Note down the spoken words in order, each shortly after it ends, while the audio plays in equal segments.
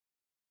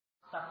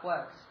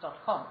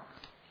stuffworks.com.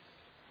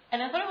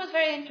 And I thought it was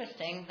very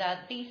interesting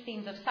that these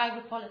themes of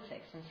cyber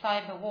politics and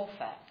cyber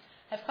warfare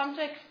have come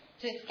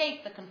to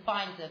escape the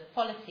confines of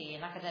policy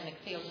and academic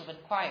fields of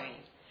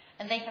inquiry,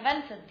 and they have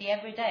entered the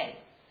everyday,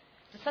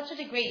 to such a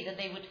degree that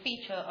they would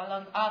feature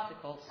along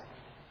articles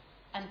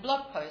and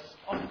blog posts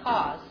on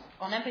cars,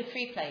 on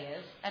MP3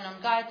 players, and on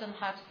guides on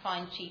how to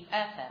find cheap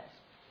airfares.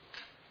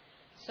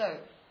 So,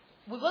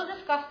 we will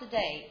discuss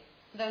today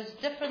those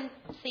different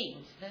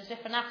themes, those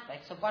different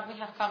aspects of what we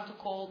have come to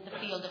call the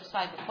field of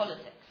cyber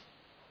politics.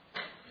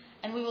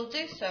 And we will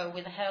do so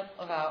with the help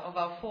of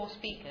our four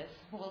speakers,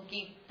 who will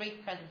give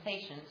brief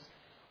presentations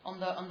on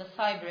the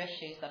cyber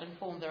issues that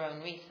inform their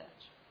own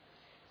research.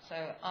 So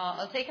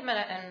I'll take a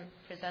minute and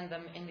present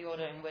them in the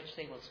order in which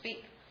they will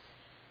speak.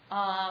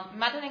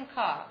 Madeleine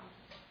Carr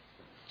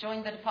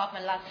joined the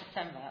department last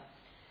September,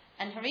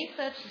 and her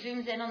research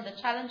zooms in on the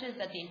challenges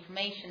that the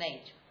information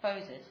age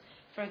poses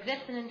for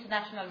existing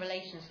international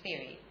relations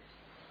theory,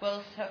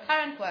 whilst her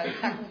current work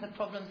tackles the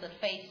problems that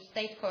face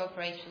state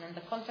cooperation in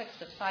the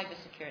context of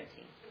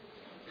cybersecurity.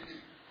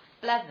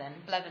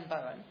 Blevin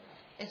Bowen,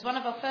 is one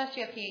of our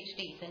first-year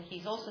PhDs, and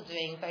he's also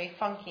doing very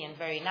funky and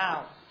very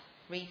now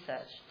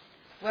research,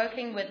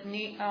 working with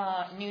new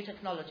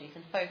technologies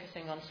and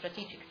focusing on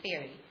strategic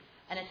theory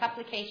and its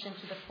application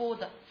to the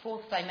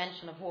fourth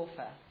dimension of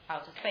warfare,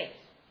 outer space.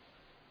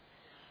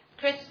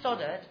 Chris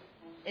Stoddard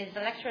is a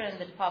lecturer in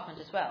the department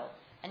as well,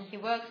 and he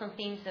works on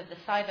themes of the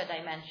cyber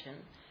dimension,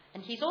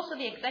 and he's also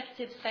the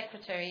executive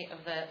secretary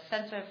of the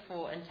Center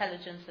for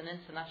Intelligence and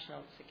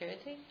International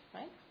Security,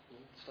 right?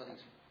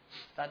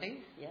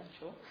 Studies, yeah,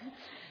 sure.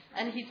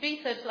 And his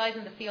research lies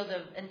in the field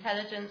of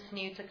intelligence,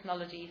 new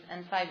technologies,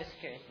 and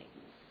cybersecurity.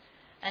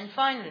 And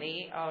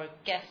finally, our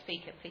guest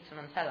speaker, Peter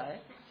Mantello,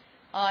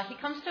 he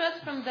comes to us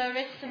from the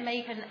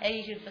Ricks-Macon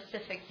Asia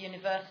Pacific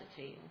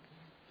University.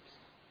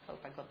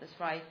 Hope I got this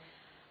right.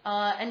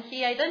 And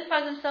he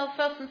identifies himself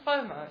first and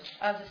foremost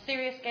as a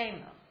serious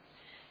gamer.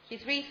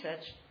 His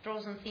research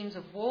draws on themes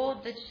of war,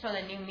 digital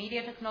and new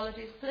media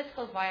technologies,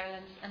 political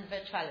violence, and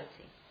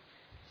virtuality.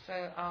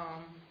 So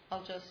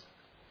I'll just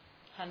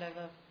hand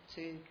over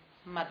to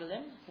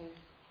Madeleine, who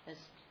is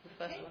the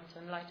first one to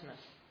enlighten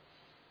us.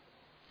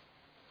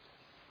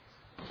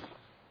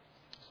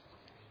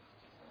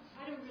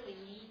 I don't really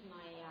need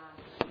my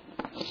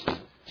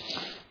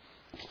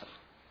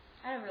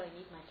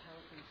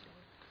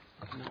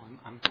PowerPoint. No,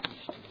 I'm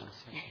finished in a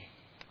second.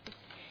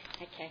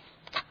 Okay.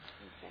 1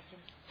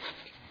 second.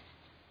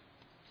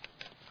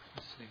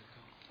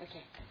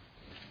 Okay.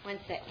 1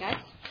 sec,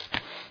 guys.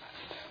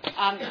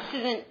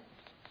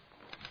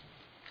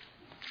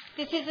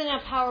 This isn't a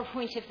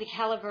PowerPoint of the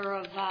caliber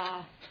of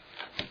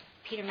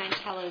Peter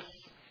Mantello's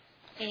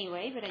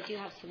anyway, but I do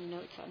have some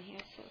notes on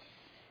here, so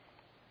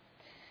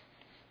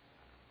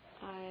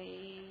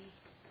I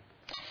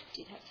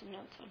did have some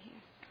notes on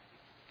here.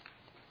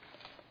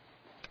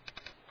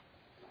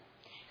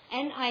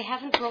 And I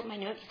haven't brought my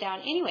notes down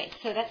anyway,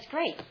 so that's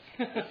great.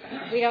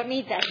 We don't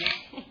need that.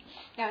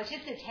 No, it's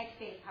just a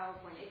text-based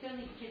PowerPoint. It's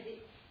only because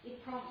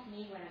it prompts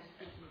me when I'm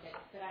speaking, but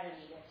I don't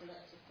need it, so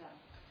let's just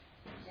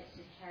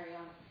carry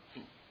on.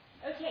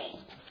 Okay.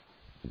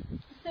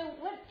 So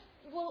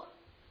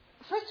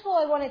first of all,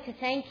 I wanted to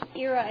thank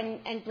Ira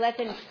and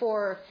Blevin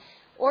for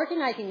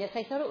organizing this.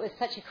 I thought it was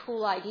such a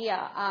cool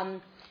idea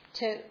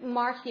to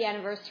mark the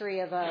anniversary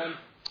of a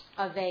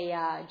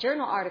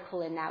journal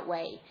article in that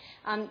way,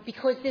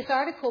 because this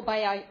article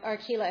by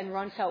Arkila and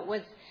Ronfeldt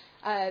was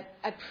a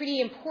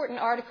pretty important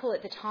article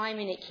at the time,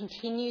 and it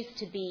continues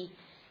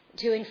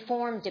to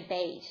inform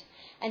debate.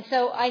 And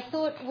so I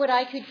thought what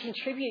I could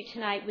contribute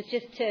tonight was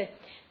just to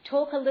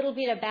talk a little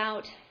bit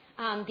about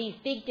these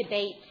big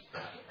debates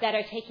that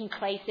are taking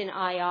place in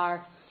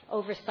IR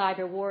over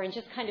cyber war, and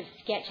just kind of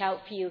sketch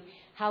out for you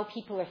how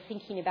people are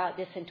thinking about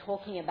this and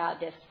talking about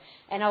this.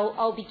 And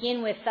I'll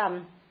begin with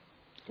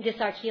this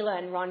Arkila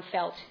and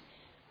Ronfeldt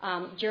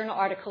journal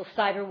article,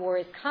 Cyber War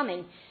is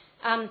Coming.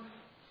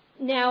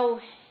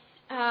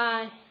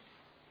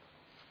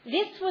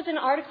 This was an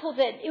article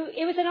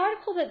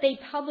that they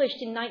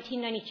published in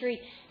 1993,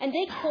 and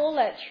they call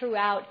it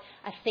throughout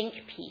a think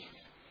piece.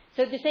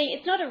 So to say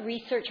it's not a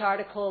research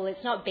article,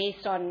 it's not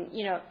based on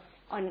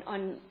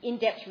on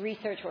in-depth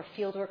research or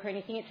fieldwork or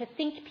anything. It's a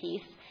think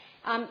piece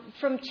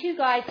from two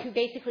guys who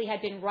basically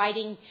had been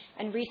writing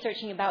and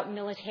researching about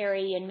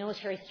military and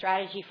military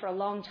strategy for a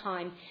long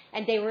time,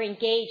 and they were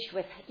engaged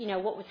with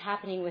what was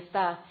happening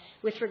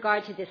with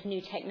regard to this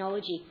new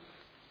technology.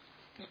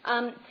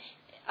 I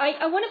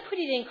want to put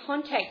it in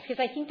context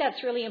because I think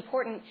that's really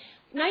important.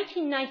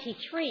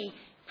 1993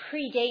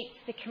 predates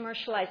the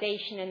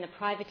commercialization and the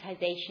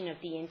privatization of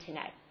the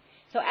Internet.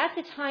 So at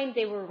the time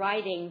they were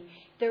writing,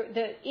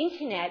 the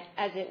Internet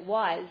as it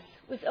was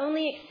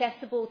only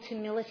accessible to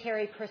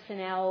military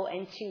personnel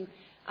and to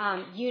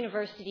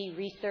university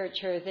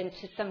researchers and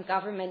to some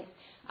government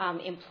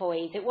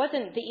employees. It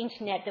wasn't the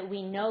Internet that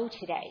we know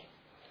today.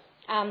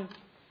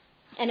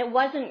 And it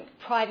wasn't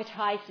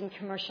privatized and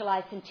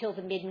commercialized until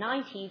the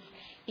mid-90s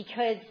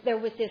because there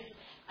was this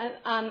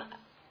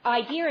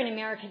idea in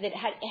America that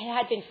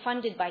had been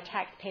funded by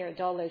taxpayer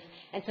dollars,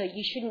 and so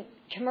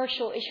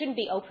it shouldn't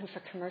be open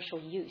for commercial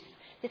use.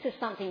 This is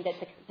something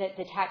that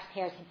the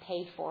taxpayers had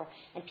paid for,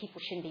 and people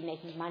shouldn't be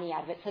making money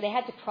out of it. So they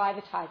had to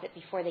privatize it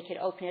before they could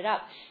open it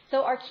up.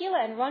 So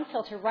Arkela and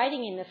Ronfeldt are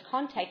writing in this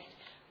context,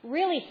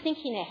 really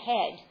thinking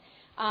ahead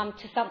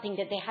to something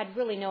that they had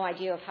really no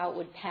idea of how it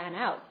would pan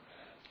out.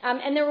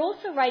 And they're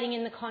also writing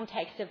in the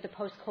context of the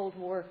post-Cold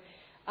War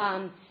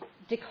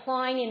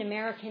decline in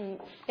American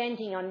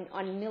spending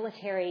on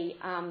military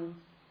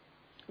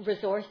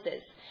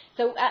resources.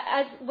 So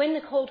when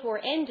the Cold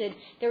War ended,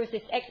 there was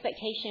this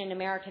expectation in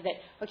America that,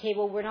 okay,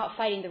 well, we're not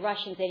fighting the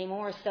Russians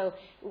anymore, so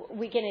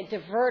we're going to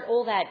divert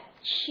all that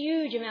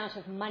huge amount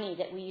of money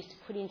that we used to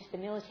put into the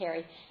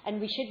military,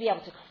 and we should be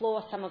able to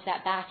claw some of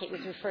that back. It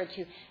was referred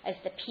to as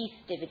the peace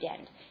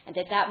dividend, and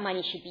that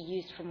money should be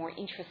used for more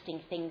interesting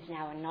things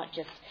now and not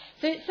just...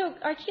 So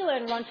Arkela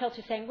and Ronfeldt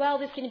are saying, well,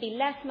 there's going to be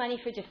less money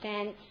for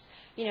defense.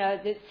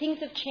 The things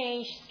have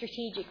changed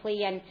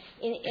strategically and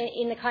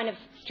in the kind of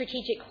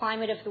strategic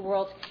climate of the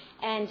world,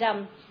 and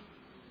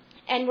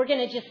we're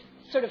going to just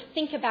sort of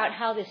think about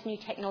how this new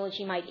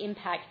technology might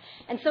impact.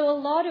 And so a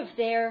lot of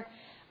their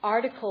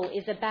article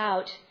is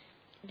about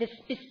the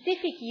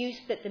specific use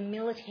that the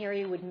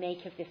military would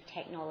make of this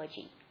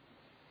technology.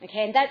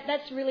 Okay, and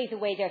that's really the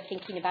way they're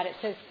thinking about it.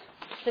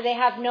 So they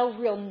have no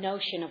real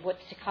notion of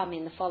what's to come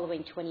in the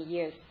following 20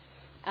 years.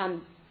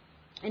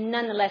 And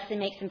nonetheless, they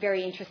make some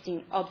very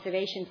interesting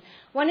observations.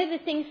 One of the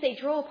things they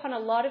draw upon a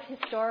lot of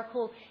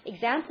historical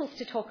examples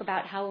to talk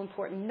about how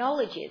important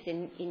knowledge is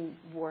in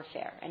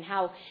warfare, and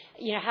how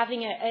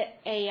having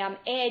a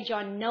edge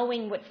on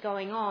knowing what's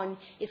going on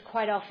is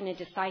quite often a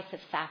decisive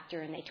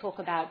factor. And they talk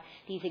about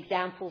these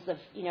examples of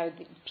the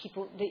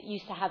people that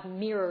used to have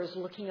mirrors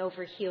looking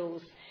over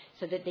hills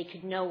so that they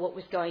could know what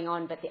was going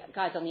on, but the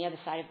guys on the other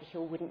side of the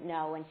hill wouldn't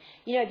know. And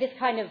this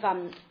kind of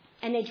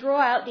and they draw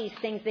out these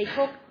things. They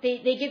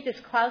give this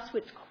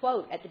Clausewitz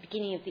quote at the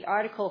beginning of the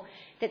article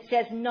that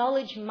says,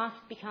 knowledge must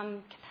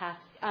become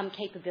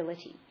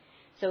capability.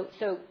 So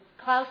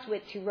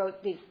Clausewitz, who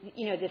wrote this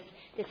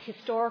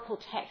historical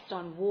text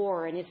on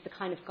war and is the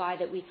kind of guy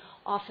that we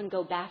often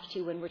go back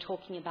to when we're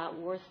talking about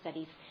war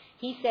studies,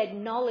 he said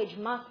knowledge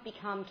must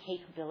become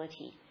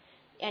capability.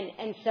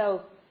 And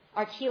so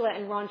Arkela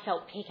and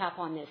Ronfeldt pick up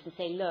on this and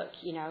say, look,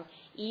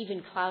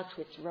 even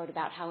Clausewitz wrote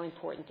about how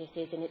important this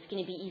is, and it's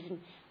going to be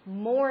even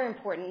more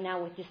important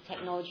now with this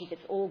technology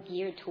that's all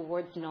geared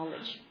towards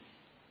knowledge.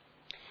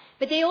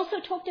 But they also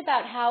talked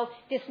about how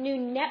this new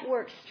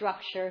network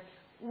structure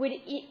would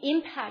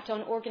impact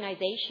on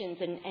organizations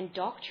and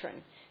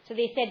doctrine. So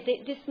they said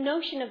that this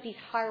notion of these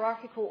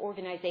hierarchical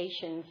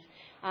organizations,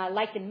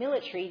 like the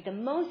military, the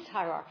most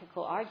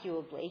hierarchical,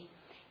 arguably,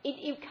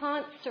 it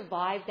can't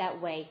survive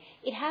that way.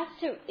 It has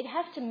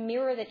to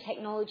mirror the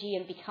technology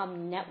and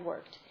become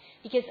networked,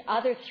 because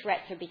other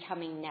threats are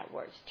becoming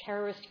networked.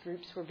 Terrorist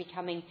groups were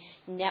becoming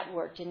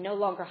networked and no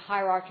longer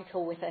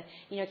hierarchical with a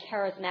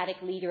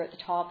charismatic leader at the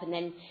top and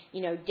then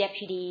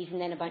deputies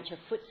and then a bunch of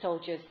foot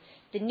soldiers.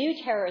 The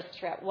new terrorist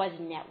threat was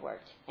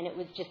networked, and it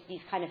was just these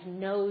kind of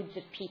nodes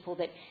of people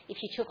that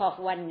if you took off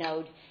one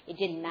node, it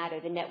didn't matter.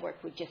 The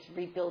network would just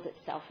rebuild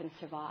itself and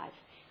survive.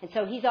 And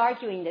so he's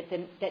arguing that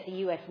the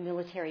U.S.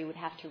 military would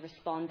have to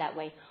respond that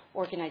way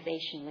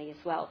organizationally as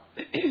well.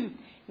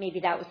 Maybe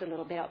that was a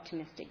little bit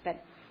optimistic,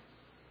 but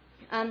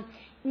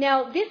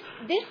now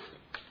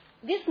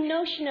this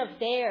notion of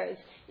theirs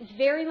is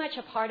very much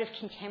a part of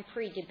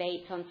contemporary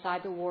debates on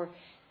cyber war,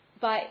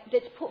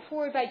 that's put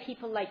forward by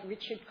people like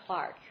Richard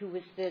Clarke, who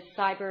was the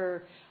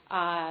cyber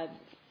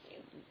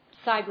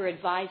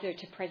advisor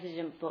to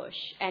President Bush,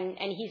 and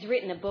he's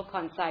written a book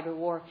on cyber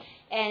war.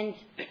 And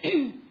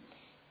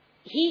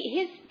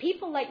his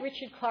people like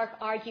Richard Clarke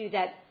argue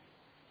that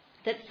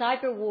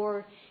cyber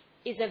war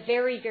is a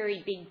very,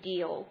 very big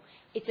deal.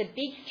 It's a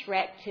big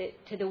threat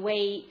to the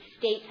way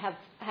states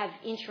have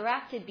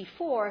interacted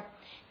before,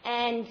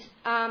 and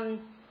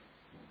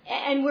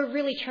we're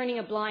really turning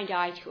a blind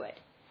eye to it.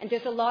 And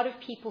there's a lot of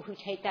people who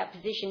take that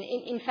position.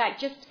 In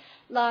fact, just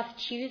last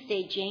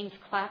Tuesday, James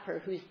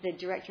Clapper, who's the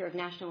Director of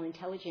National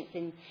Intelligence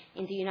in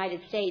the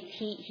United States,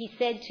 he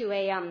said to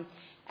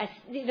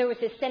there was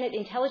a Senate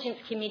Intelligence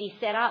Committee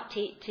set up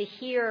to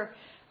hear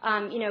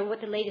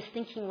what the latest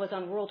thinking was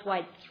on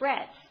worldwide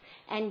threats.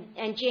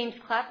 And James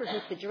Clapper,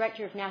 who's the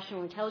Director of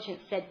National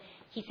Intelligence, said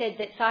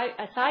that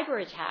a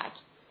cyber attack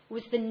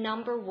was the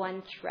number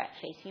one threat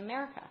facing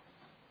America.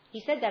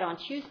 He said that on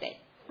Tuesday.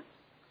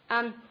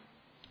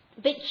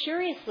 But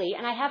curiously,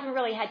 and I haven't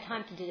really had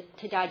time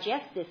to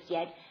digest this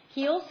yet,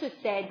 he also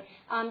said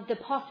the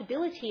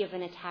possibility of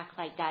an attack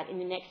like that in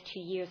the next 2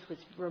 years was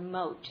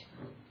remote.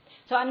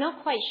 So I'm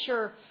not quite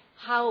sure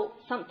how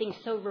something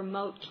so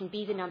remote can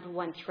be the number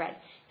one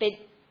threat. But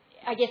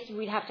I guess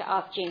we'd have to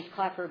ask James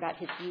Clapper about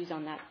his views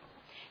on that.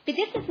 But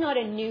this is not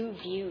a new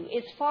view.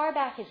 As far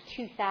back as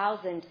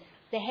 2000,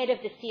 the head of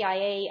the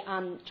CIA,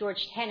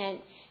 George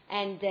Tenet,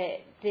 and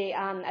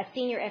a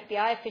senior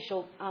FBI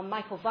official,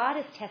 Michael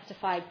Vadas,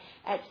 testified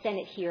at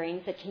Senate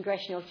hearings, at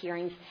congressional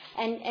hearings.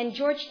 And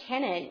George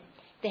Tenet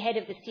the head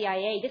of the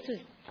CIA, this was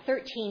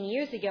 13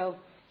 years ago,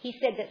 he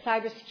said that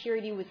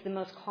cybersecurity was the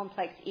most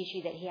complex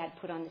issue that he had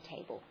put on the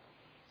table.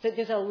 So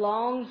there's a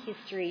long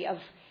history of,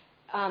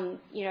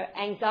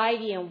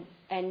 anxiety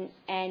and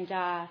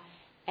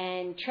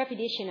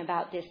trepidation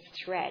about this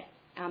threat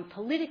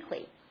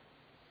politically.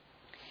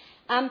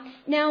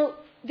 Now,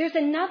 there's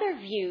another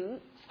view,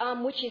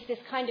 which is this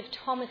kind of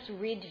Thomas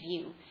Rid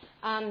view.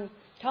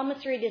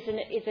 Thomas Rid is an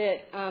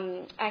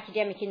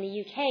academic in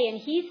the UK, and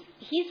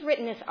he's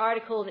written this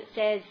article that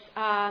says,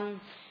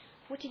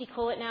 what did he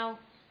call it now?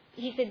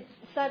 He said,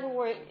 cyber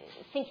war,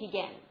 think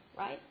again,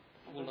 right?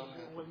 Will not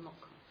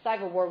come.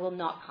 Cyber war will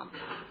not come.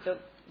 So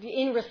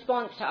in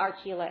response to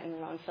Arkela and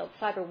Ronfeld,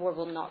 cyber war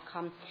will not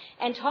come.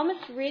 And Thomas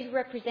Rid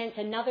represents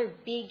another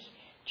big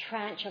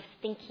tranche of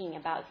thinking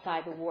about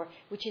cyber war,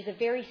 which is a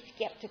very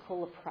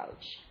skeptical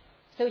approach.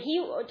 So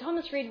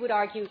Thomas Rid would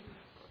argue,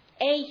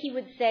 he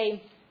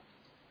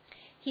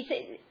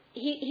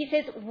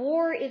says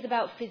war is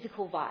about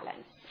physical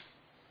violence.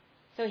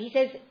 So he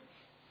says,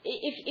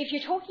 if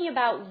you're talking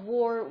about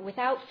war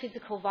without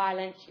physical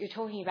violence, you're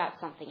talking about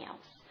something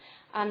else.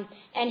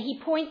 And he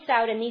points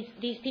out, and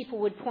these people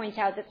would point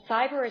out, that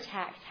cyber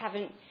attacks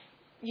haven't,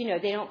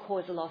 they don't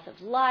cause a loss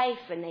of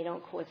life, and they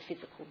don't cause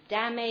physical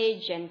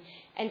damage, and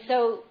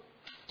so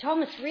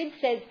Thomas Rid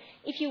says,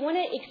 if you want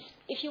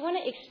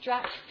to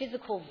extract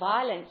physical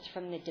violence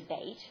from the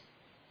debate,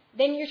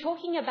 then you're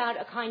talking about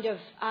a kind of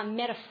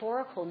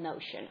metaphorical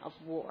notion of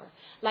war,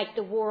 like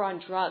the war on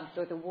drugs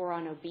or the war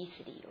on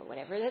obesity or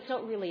whatever. That's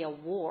not really a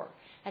war.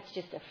 That's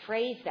just a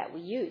phrase that we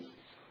use.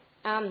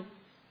 And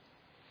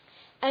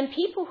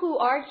people who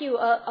argue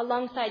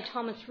alongside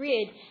Thomas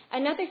Rid,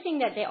 another thing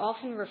that they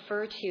often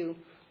refer to,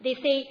 they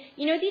say,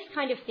 these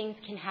kind of things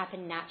can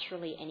happen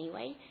naturally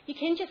anyway. You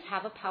can just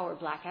have a power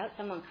blackout.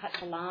 Someone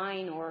cuts a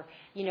line, or,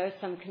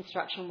 some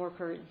construction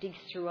worker digs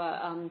through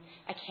a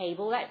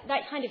cable.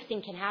 That kind of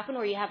thing can happen.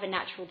 Or you have a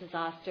natural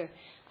disaster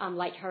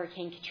like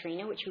Hurricane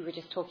Katrina, which we were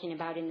just talking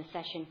about in the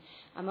session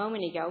a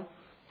moment ago.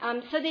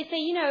 So they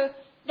say,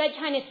 that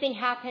kind of thing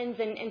happens,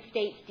 and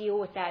states deal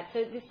with that.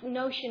 So this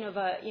notion of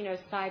a,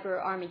 cyber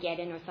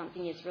Armageddon or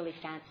something is really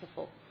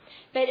fanciful.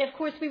 But of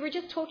course, we were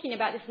just talking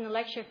about this in the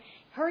lecture.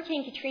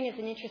 Hurricane Katrina is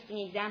an interesting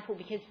example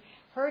because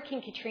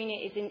Hurricane Katrina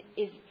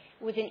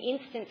was an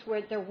instance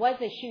where there was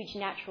a huge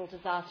natural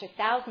disaster.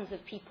 Thousands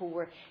of people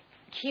were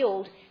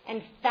killed,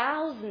 and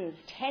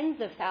tens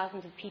of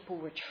thousands of people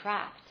were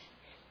trapped,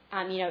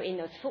 in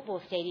those football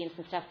stadiums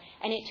and stuff.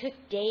 And it took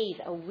days,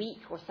 a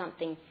week or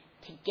something,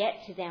 to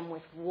get to them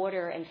with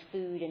water and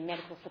food and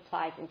medical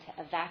supplies and to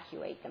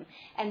evacuate them.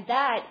 And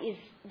that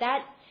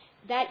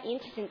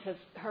instance of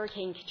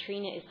Hurricane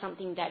Katrina is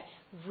something that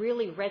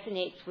really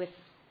resonates with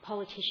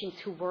politicians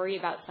who worry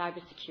about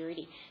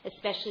cybersecurity,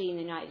 especially in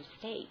the United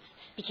States,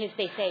 because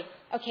they say,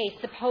 okay,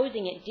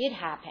 supposing it did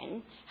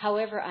happen,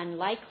 however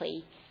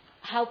unlikely,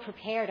 how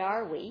prepared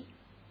are we?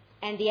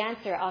 And the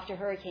answer after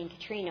Hurricane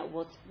Katrina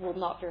was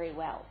not very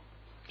well.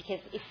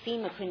 Because if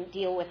FEMA couldn't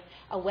deal with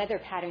a weather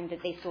pattern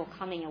that they saw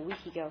coming a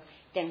week ago,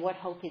 then what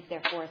hope is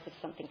there for us if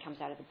something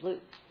comes out of the blue?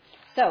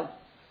 So,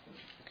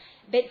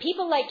 but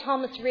people like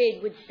Thomas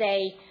Rid would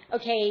say,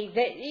 okay,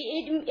 that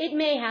it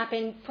may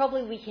happen,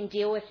 probably we can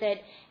deal with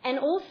it. And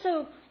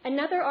also,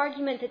 another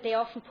argument that they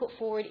often put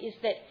forward is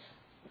that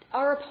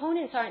our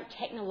opponents aren't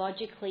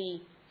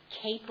technologically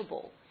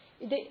capable.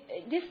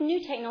 This new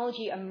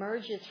technology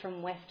emerges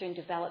from Western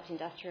developed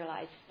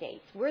industrialized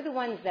states. We're the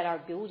ones that are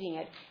building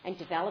it and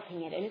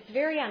developing it. And it's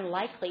very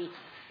unlikely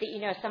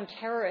that, some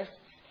terrorists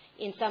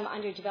in some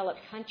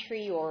underdeveloped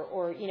country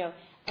or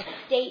a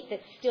state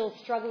that's still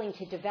struggling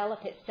to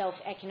develop itself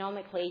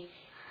economically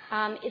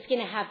is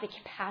going to have the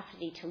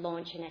capacity to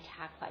launch an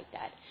attack like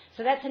that.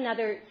 So that's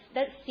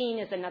seen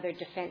as another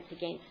defense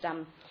against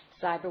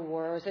cyber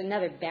war, or as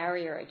another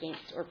barrier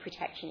against or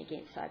protection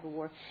against cyber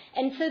war.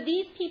 And so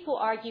these people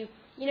argue,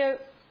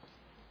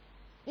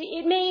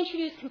 it may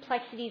introduce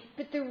complexities,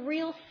 but the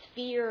real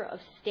sphere of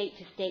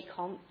state-to-state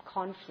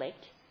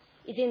conflict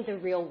is in the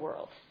real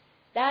world.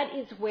 That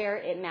is where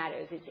it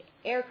matters. It's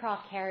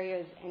aircraft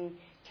carriers and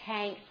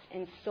tanks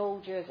and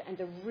soldiers and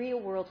the real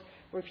world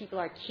where people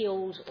are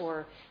killed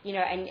or,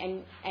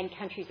 and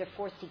countries are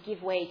forced to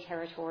give way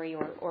territory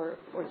or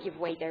give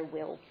way their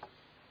will.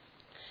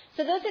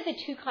 So those are the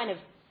two kind of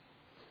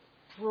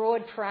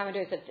broad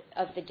parameters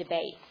of the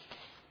debate.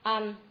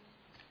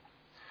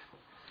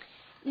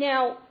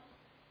 Now,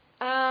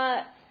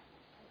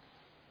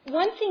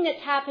 one thing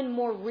that's happened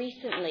more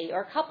recently,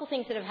 or a couple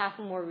things that have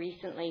happened more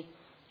recently,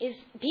 is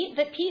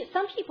that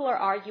some people are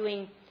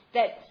arguing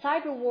that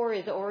cyber war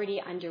is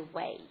already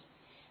underway.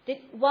 That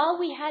while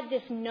we had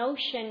this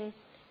notion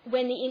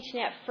when the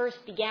internet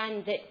first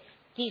began that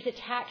these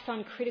attacks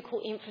on critical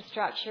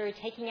infrastructure,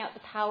 taking out the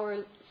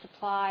power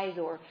supplies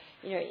or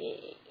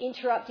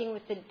interrupting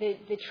with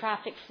the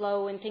traffic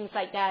flow and things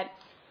like that,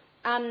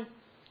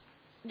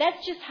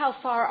 that's just how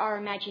far our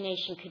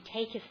imagination could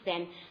take us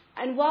then.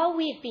 And while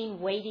we've been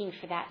waiting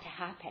for that to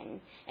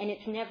happen, and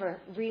it's never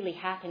really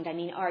happened, I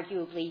mean,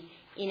 arguably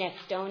in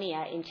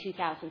Estonia in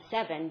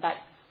 2007, but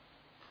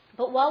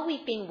But while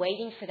we've been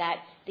waiting for that,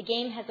 the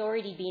game has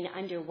already been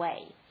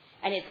underway.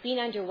 And it's been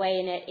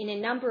underway in a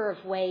number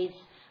of ways,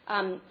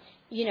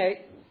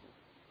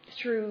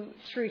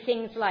 through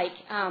things like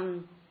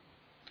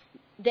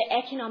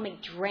the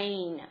economic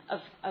drain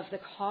of the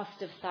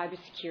cost of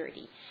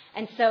cybersecurity.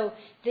 And so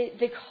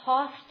the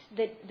cost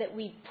that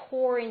we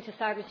pour into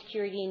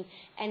cybersecurity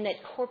and that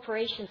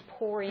corporations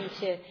pour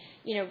into,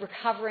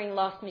 recovering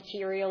lost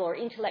material or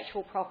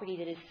intellectual property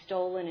that is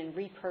stolen and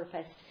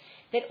repurposed,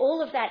 that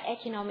all of that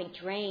economic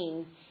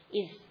drain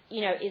is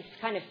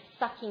kind of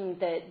sucking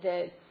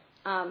the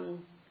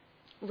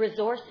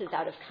resources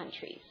out of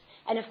countries.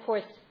 And of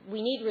course,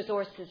 we need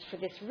resources for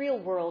this real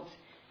world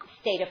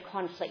state of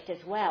conflict as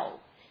well.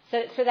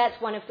 So that's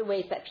one of the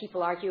ways that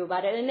people argue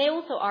about it. And they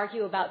also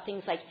argue about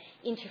things like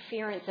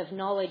interference of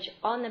knowledge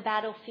on the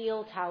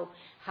battlefield, how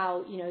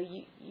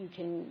you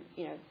can,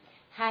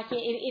 hack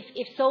it.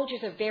 If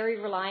soldiers are very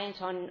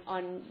reliant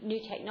on new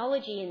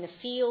technology in the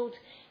field,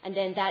 and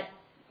then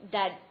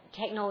that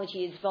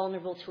technology is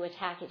vulnerable to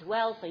attack as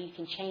well, so you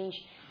can change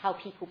how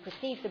people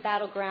perceive the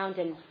battleground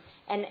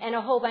and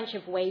a whole bunch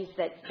of ways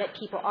that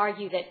people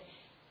argue that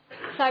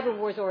cyber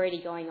war is already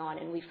going on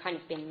and we've kind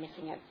of been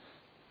missing it.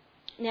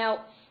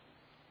 Now,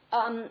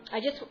 I'm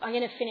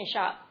going to finish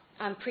up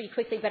pretty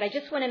quickly, but I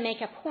just want to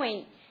make a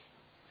point.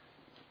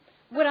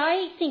 What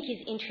I think is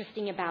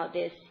interesting about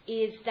this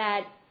is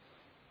that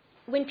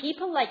when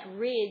people like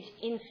Rid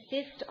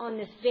insist on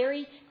this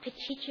very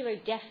particular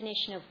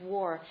definition of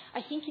war,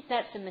 I think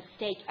that's a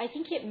mistake. I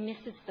think it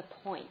misses the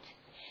point.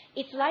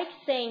 It's like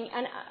saying,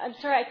 and I'm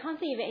sorry, I can't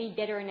think of any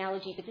better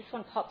analogy, but this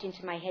one popped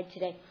into my head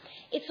today.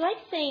 It's like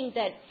saying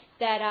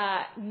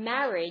that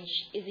marriage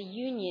is a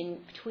union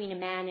between a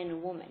man and a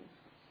woman.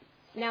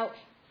 Now,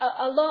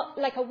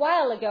 a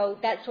while ago,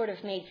 that sort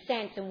of made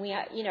sense, and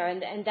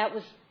and that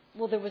was,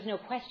 well, there was no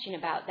question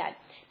about that.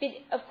 But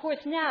of course,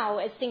 now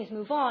as things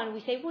move on,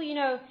 we say,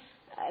 well,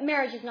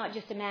 marriage is not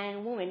just a man and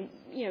a woman.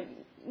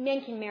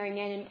 Men can marry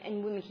men,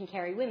 and women can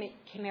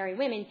marry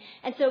women.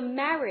 And so,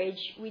 marriage,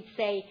 we'd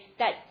say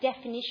that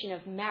definition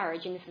of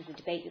marriage, and this is a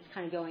debate that's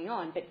kind of going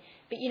on, but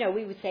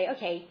we would say,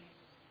 okay,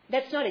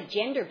 that's not a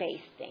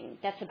gender-based thing.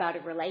 That's about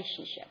a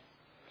relationship.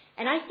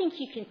 And I think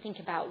you can think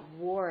about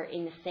war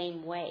in the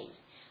same way.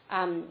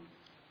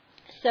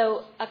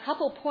 So a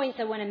couple points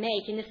I want to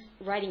make, and this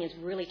writing is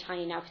really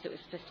tiny now because it was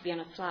supposed to be on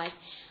a slide.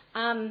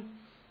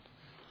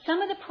 Some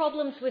of the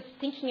problems with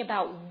thinking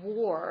about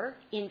war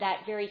in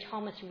that very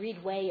Thomas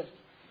Reid way of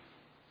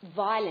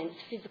violence,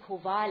 physical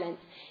violence,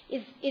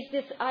 is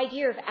this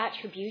idea of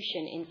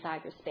attribution in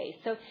cyberspace.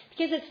 So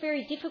because it's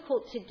very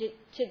difficult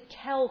to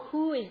tell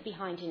who is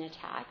behind an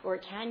attack, or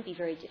it can be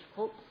very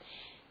difficult,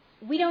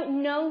 we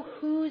don't know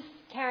who's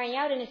carrying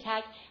out an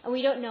attack, and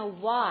we don't know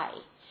why.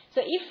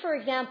 So if, for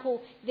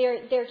example,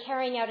 they're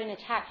carrying out an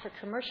attack for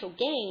commercial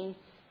gain,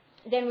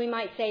 then we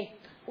might say,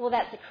 well,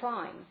 that's a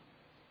crime.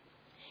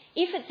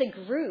 If it's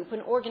a group,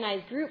 an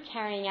organized group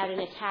carrying out an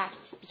attack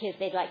because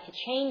they'd like to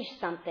change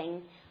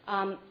something,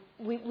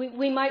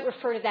 we might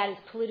refer to that as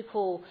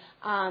political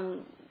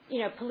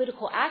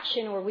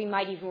action, or we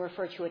might even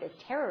refer to it as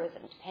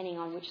terrorism, depending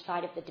on which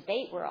side of the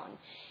debate we're on.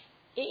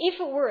 If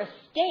it were a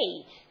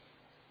state,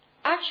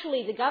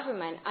 actually the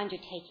government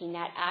undertaking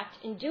that act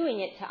and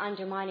doing it to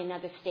undermine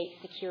another state's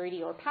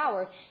security or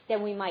power,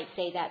 then we might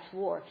say that's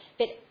war.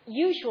 But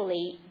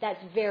usually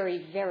that's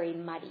very, very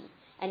muddy,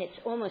 and it's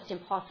almost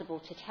impossible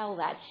to tell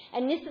that.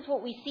 And this is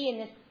what we see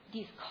in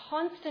these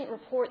constant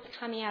reports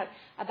coming out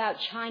about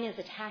China's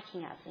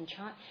attacking us, and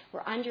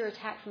we're under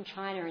attack from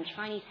China, and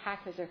Chinese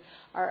hackers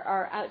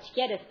are out to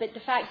get us. But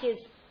the fact is,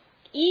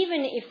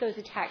 even if those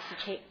attacks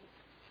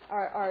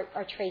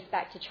are traced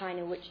back to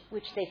China,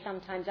 which they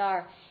sometimes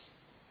are,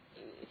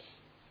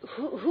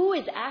 who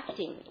is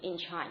acting in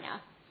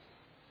China?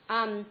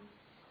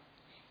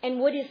 And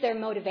what is their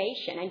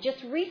motivation? And just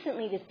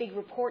recently, this big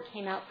report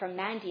came out from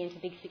Mandiant, a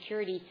big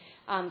security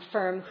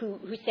firm, who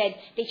said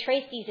they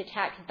traced these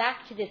attacks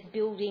back to this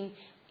building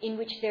in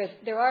which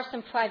there are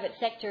some private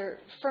sector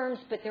firms,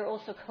 but they're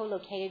also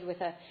co-located with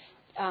a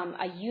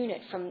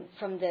unit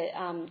from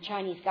the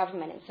Chinese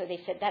government. And so they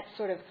said that's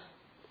sort of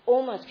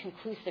almost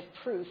conclusive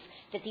proof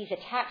that these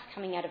attacks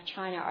coming out of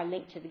China are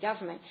linked to the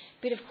government.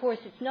 But of course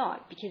it's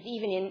not, because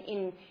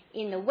even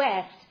in the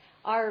West,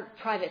 our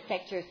private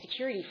sector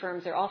security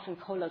firms are often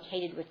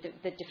co-located with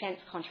the defense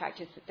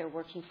contractors that they're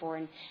working for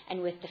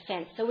and with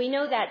defense. So we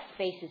know that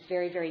space is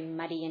very, very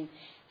muddy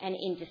and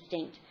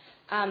indistinct.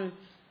 And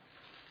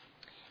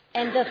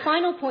the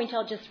final point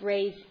I'll just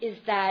raise is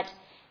that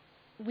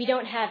we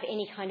don't have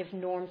any kind of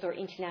norms or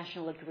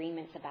international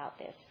agreements about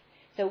this.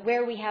 So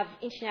where we have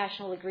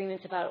international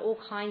agreements about all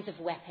kinds of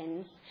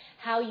weapons,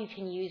 how you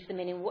can use them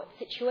and in what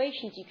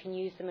situations you can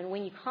use them and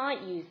when you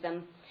can't use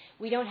them,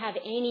 we don't have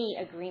any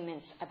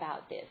agreements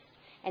about this.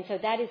 And so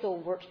that is all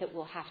work that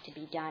will have to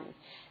be done.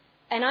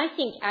 And I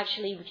think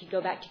actually we could go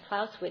back to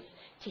Clausewitz,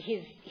 to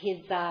his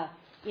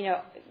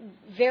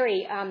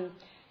very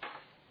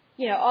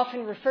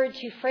often referred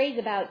to phrase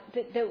about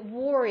that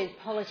war is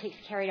politics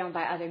carried on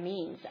by other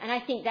means. And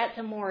I think that's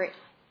a more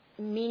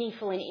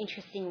meaningful and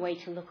interesting way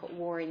to look at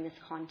war in this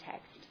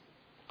context.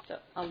 So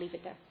I'll leave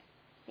it there.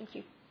 Thank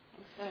you.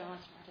 Thanks very much,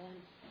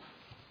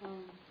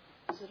 Madeleine.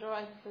 Is it all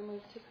right if we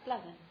move to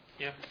Blevin?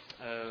 Yeah,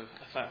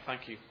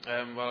 thank you.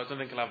 Well, I don't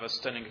think I'll have a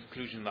stunning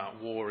conclusion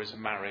that war is a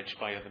marriage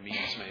by other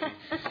means,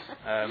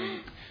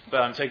 maybe.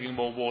 But I'm taking a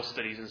more war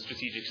studies and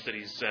strategic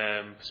studies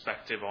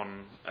perspective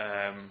on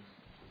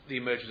the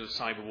emergence of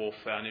cyber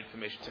warfare and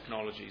information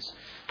technologies.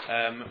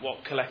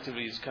 What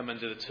collectively has come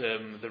under the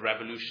term the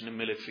Revolution in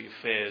Military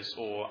Affairs,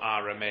 or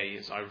RMA,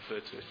 as I refer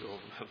to it, or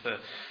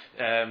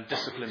the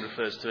discipline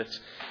refers to it.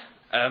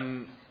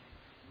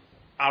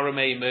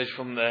 RMA emerged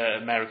from the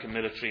American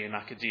military and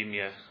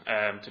academia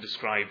to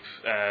describe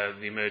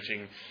the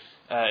emerging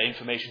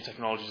information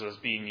technologies as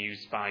being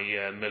used by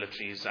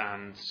militaries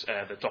and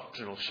the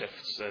doctrinal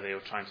shifts they were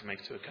trying to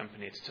make to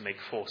accompany it, to make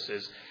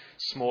forces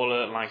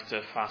smaller,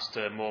 lighter,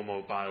 faster, more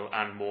mobile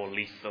and more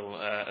lethal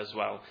as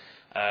well,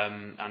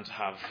 and to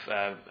have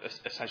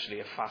essentially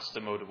a faster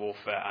mode of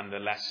warfare and a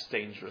less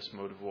dangerous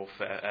mode of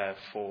warfare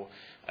for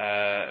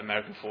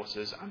American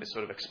forces, and it's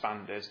sort of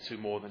expanded to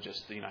more than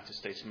just the United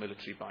States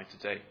military by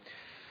today.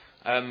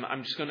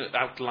 I'm just going to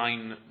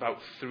outline about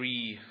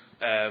three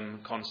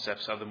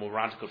concepts how the more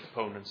radical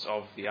proponents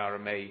of the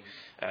RMA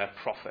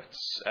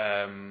prophets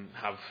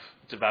have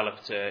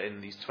developed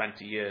in these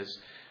 20 years,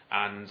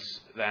 and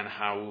then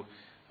how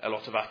a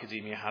lot of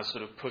academia has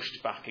sort of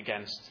pushed back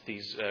against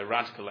these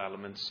radical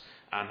elements,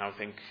 and how I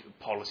think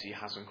policy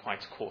hasn't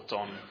quite caught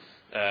on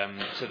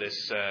to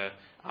this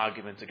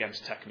argument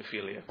against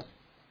technophilia.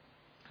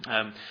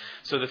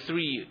 So the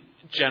three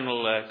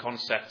general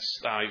concepts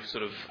that I've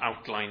sort of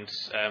outlined,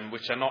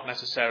 which are not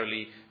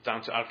necessarily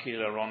down to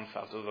Alkila or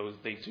Ronfeld, although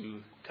they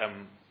do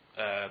come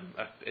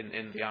up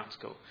in the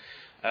article.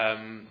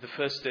 The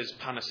first is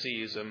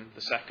panaceiaism,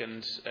 the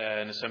second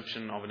an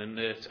assumption of an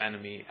inert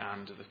enemy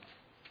and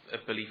a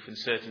belief in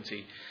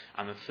certainty,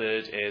 and the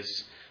third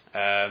is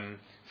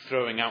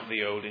throwing out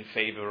the old in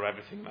favour of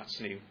everything that's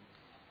new.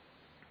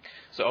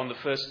 So on the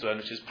first one,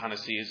 which is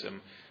panaceiaism,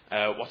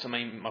 what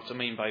I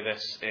mean by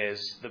this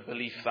is the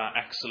belief that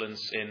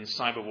excellence in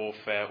cyber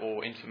warfare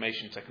or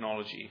information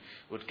technology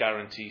would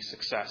guarantee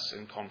success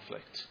in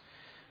conflict.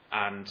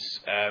 And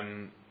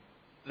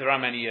there are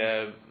many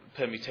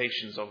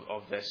permutations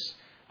of this,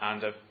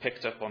 and I've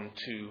picked up on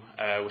two,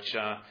 which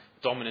are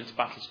dominant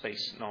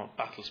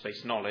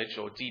battlespace knowledge,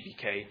 or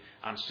DBK,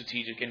 and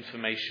strategic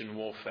information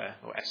warfare,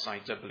 or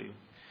SIW.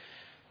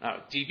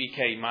 Now,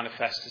 DBK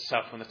manifests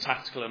itself on the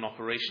tactical and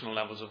operational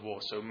levels of war,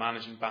 so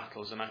managing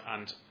battles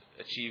and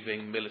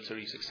achieving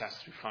military success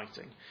through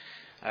fighting,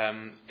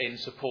 in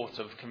support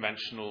of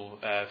conventional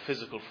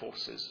physical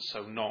forces,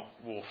 so not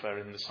warfare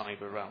in the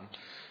cyber realm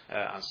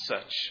as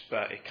such,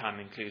 but it can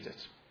include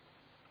it.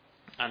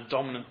 And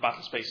dominant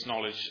battlespace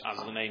knowledge, as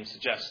the name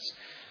suggests,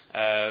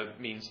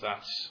 means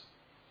that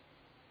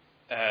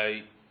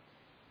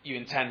you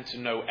intend to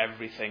know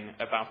everything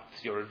about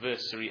your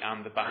adversary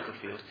and the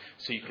battlefield,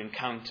 so you can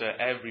counter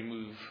every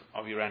move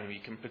of your enemy,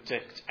 you can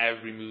predict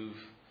every move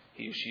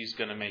he or she is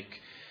going to make,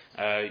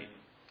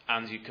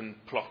 and you can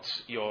plot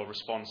your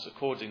response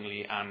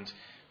accordingly and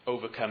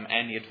overcome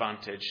any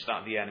advantage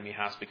that the enemy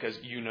has, because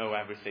you know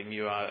everything,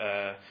 you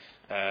are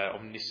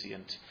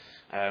omniscient.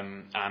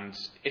 And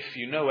if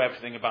you know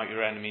everything about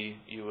your enemy,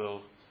 you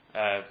will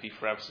be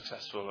forever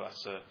successful.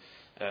 That's a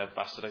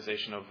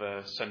bastardization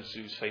of Sun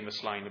Tzu's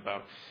famous line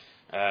about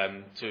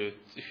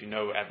if you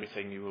know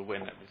everything, you will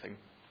win everything.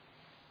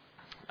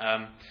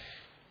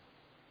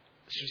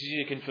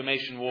 Strategic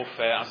information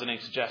warfare, as the name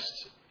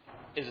suggests,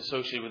 is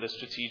associated with a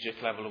strategic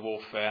level of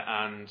warfare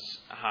and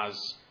has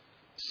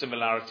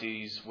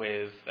similarities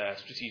with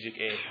strategic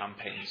air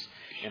campaigns,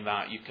 in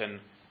that you can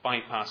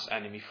bypass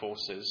enemy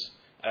forces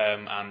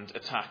and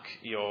attack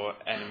your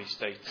enemy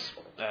state's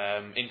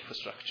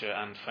infrastructure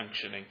and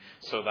functioning,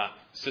 so that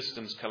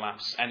systems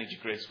collapse, energy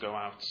grids go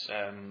out,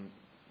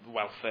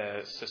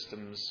 welfare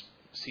systems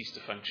cease to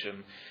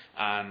function,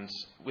 and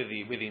with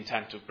the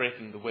intent of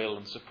breaking the will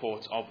and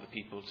support of the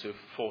people to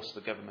force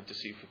the government to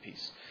sue for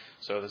peace.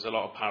 So there's a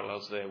lot of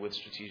parallels there with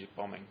strategic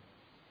bombing.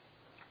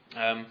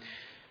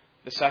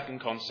 The second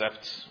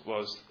concept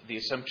was the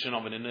assumption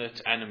of an inert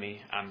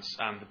enemy and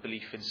the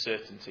belief in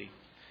certainty.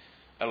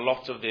 A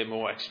lot of the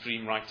more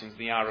extreme writings in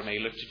the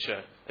RMA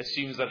literature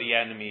assumes that the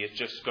enemy is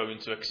just going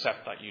to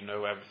accept that you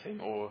know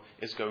everything, or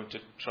is going to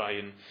try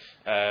and,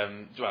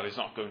 is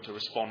not going to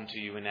respond to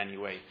you in any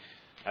way.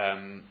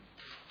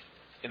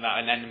 In that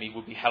an enemy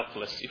would be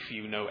helpless if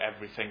you know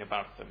everything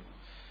about them.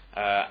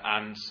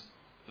 And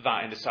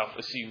that in itself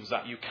assumes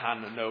that you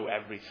can know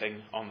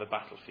everything on the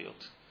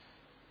battlefield.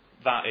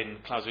 That, in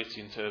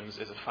Clausewitzian terms,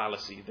 is a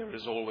fallacy. There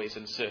is always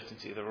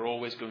uncertainty. There are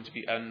always going to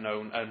be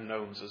unknown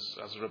unknowns,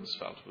 as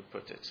Rumsfeld would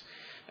put it.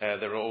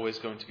 There are always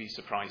going to be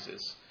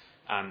surprises.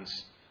 And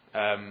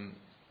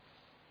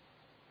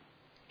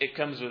it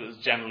comes with a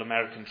general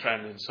American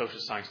trend in social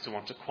science to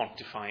want to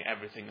quantify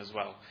everything as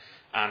well,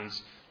 and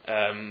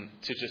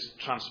to just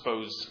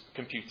transpose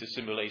computer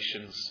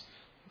simulations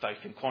that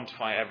you can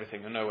quantify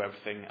everything and know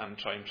everything and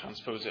try and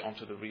transpose it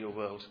onto the real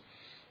world.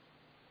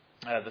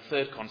 The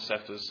third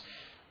concept was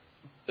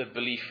the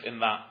belief in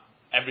that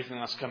everything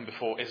that's come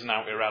before is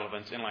now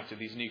irrelevant in light of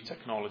these new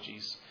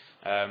technologies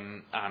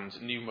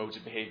and new modes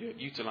of behaviour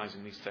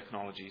utilising these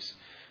technologies.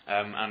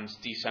 And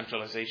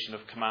decentralisation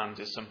of command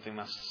is something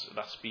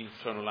that's been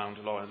thrown around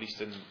a lot, at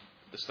least in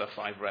the stuff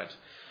I've read.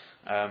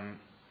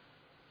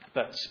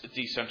 But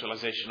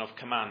decentralisation of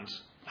command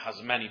has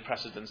many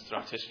precedents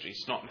throughout history.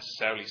 It's not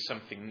necessarily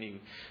something new.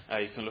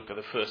 You can look at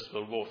the First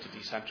World War to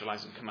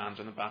decentralising command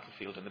on the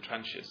battlefield and the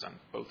trenches, and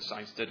both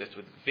sides did it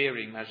with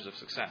varying measures of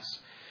success.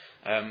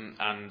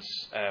 And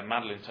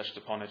Madeline touched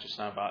upon it just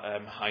now about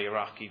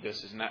hierarchy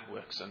versus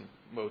networks and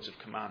modes of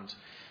command.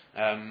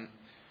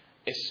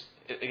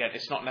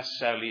 It's not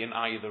necessarily an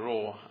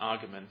either-or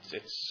argument.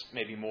 It's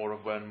maybe more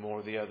of one, more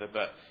of the other,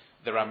 but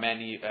there are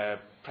many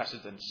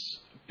precedents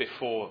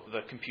before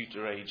the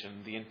computer age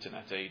and the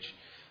internet age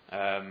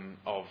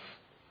of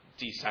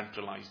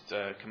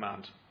decentralised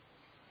command.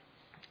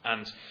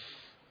 And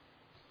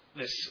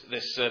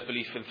this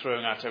belief in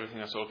throwing out everything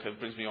that's all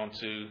brings me on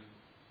to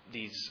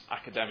these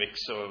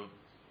academics, or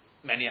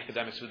many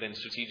academics within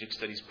strategic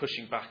studies,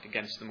 pushing back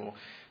against the more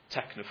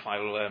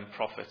technophile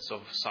prophets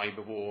of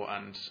cyber war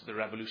and the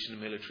revolution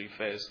in military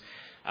affairs.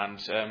 And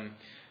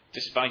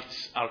despite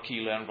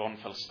Arkela and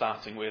Ronfeld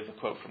starting with a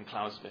quote from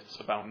Clausewitz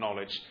about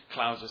knowledge,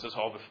 Clausewitz has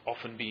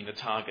often been a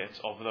target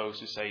of those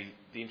who say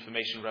the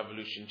information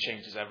revolution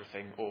changes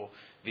everything, or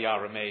the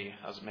RMA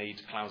has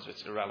made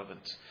Clausewitz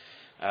irrelevant.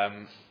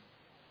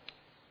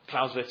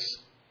 Clausewitz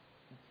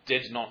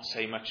did not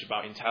say much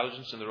about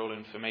intelligence and the role of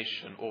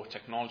information, or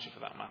technology for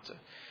that matter,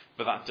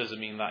 but that doesn't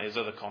mean that his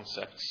other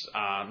concepts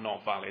are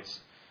not valid.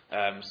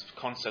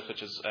 Concepts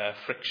such as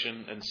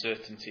friction,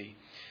 uncertainty,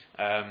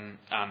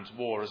 and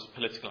war as a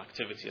political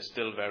activity are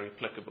still very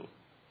applicable.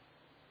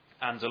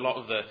 And a lot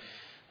of the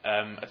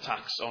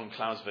attacks on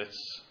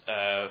Clausewitz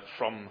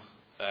from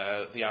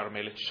the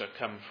RMA literature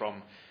come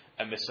from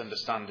a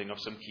misunderstanding of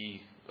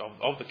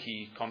the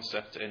key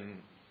concept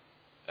in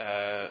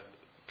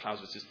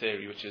Clausewitz's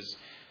theory, which is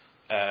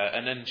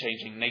an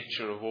unchanging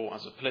nature of war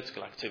as a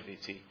political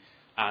activity,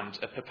 and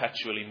a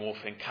perpetually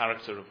morphing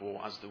character of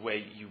war, as the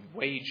way you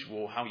wage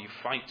war, how you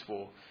fight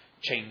war,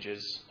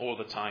 changes all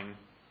the time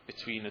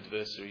between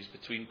adversaries,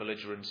 between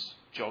belligerents,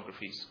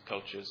 geographies,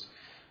 cultures.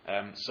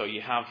 So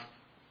you have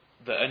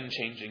the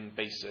unchanging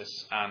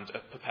basis and a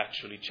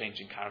perpetually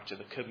changing character,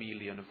 the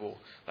chameleon of war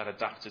that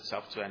adapts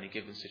itself to any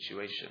given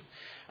situation.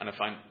 And I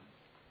find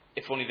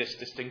if only this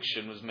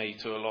distinction was made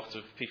to a lot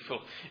of people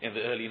in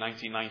the early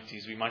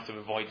 1990s, we might have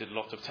avoided a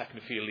lot of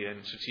technophilia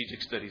in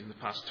strategic studies in the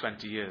past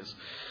 20 years.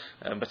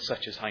 But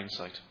such is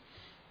hindsight.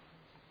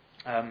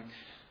 And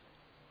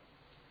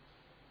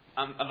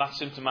that's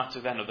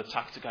symptomatic then of the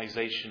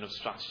tacticization of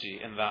strategy,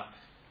 in that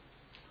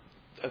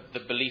the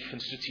belief in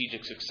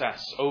strategic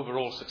success,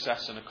 overall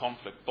success in a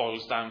conflict,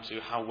 boils down to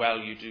how well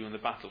you do in the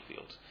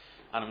battlefield.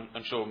 And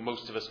I'm sure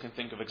most of us can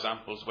think of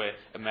examples where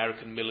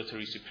American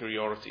military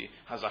superiority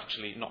has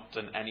actually not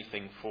done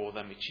anything for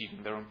them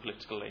achieving their own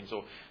political aims,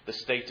 or the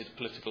stated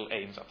political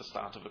aims at the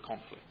start of a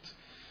conflict.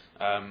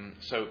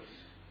 So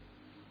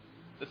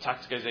the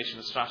tacticization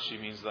of strategy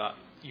means that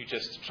you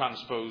just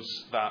transpose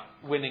that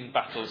winning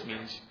battles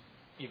means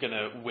you're going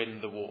to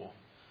win the war.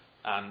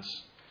 And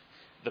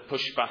the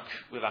pushback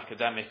with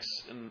academics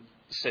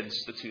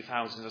since the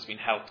 2000s has been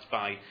helped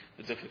by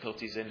the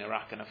difficulties in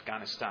Iraq and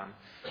Afghanistan,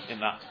 in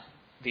that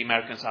the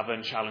Americans have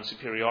unchallenged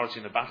superiority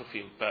in the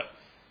battlefield, but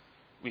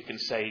we can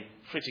say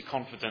pretty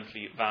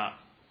confidently that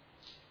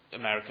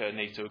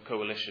America-NATO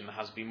coalition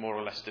has been more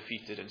or less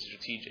defeated in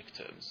strategic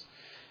terms,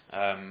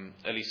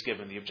 at least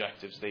given the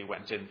objectives they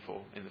went in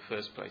for in the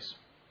first place.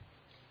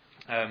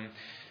 And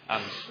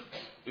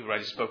we've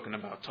already spoken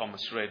about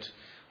Thomas Rid,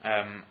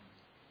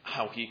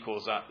 how he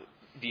calls that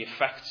the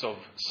effects of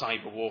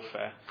cyber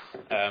warfare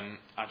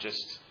are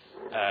just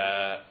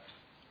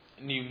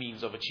new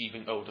means of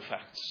achieving old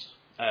effects,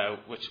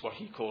 which what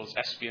he calls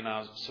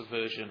espionage,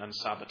 subversion and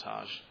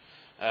sabotage,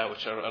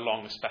 which are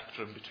along the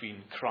spectrum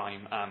between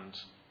crime and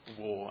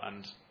war,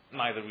 and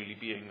neither really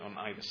being on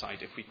either side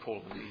if we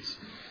call them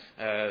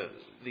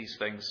these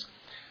things.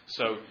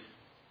 So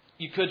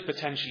you could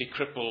potentially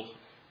cripple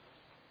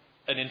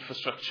an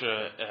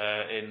infrastructure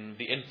in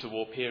the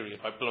interwar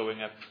period by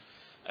blowing up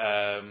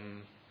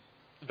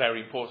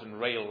very important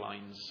rail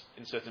lines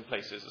in certain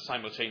places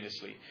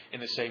simultaneously, in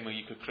the same way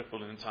you could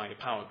cripple an entire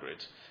power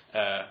grid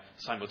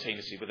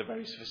simultaneously with a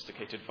very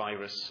sophisticated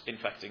virus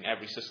infecting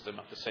every system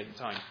at the same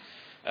time.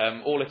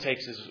 All it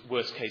takes is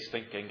worst case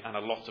thinking and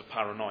a lot of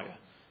paranoia,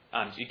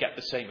 and you get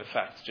the same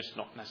effect, just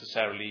not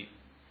necessarily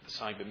the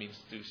cyber means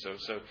to do so.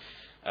 So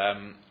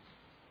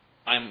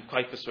I'm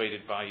quite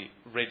persuaded by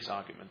Rid's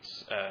arguments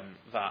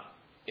that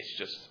it's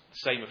just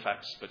same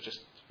effects but just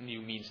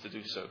new means to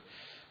do so.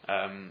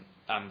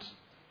 And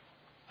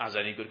as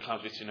any good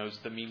Clausewitzian knows,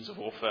 the means of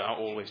warfare are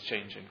always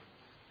changing.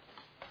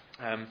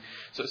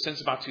 So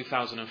since about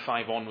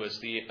 2005 onwards,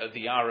 the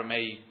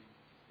RMA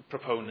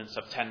proponents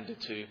have tended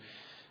to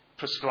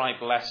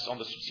prescribe less on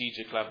the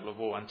strategic level of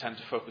war and tend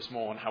to focus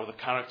more on how the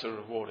character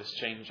of war is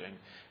changing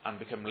and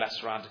become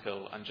less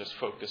radical and just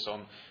focus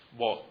on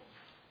what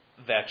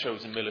their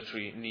chosen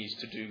military needs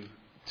to do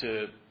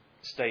to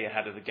stay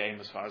ahead of the game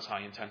as far as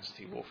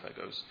high-intensity warfare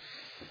goes.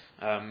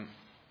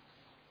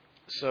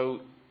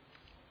 So,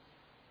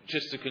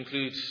 just to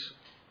conclude,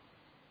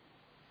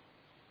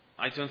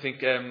 I don't think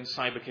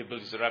cyber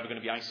capabilities are ever going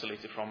to be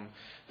isolated from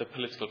the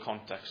political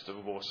context of a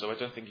war. So I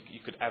don't think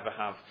you could ever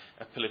have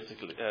a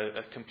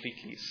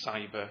completely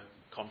cyber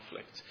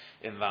conflict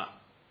in that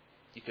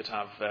you could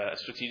have a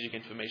strategic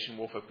information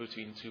warfare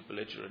between two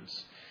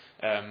belligerents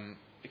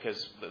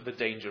because the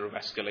danger of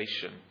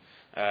escalation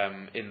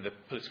in the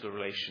political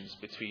relations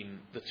between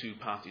the two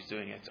parties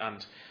doing it.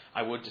 And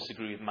I would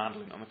disagree with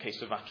Madeline on the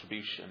case of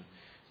attribution,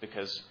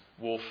 because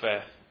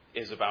warfare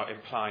is about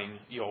implying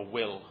your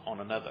will on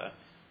another.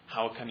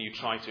 How can you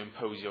try to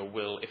impose your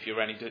will if your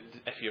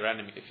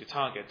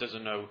target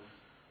doesn't know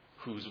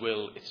whose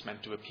will it's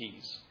meant to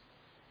appease?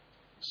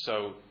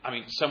 So, I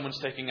mean, someone's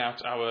taking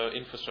out our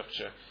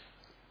infrastructure.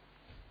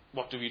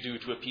 What do we do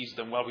to appease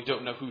them? Well, we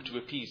don't know who to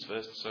appease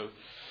first. So,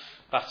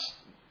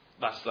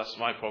 that's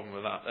my problem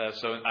with that.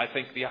 So, I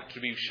think the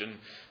attribution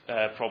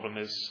problem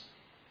is,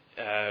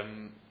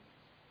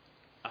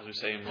 as we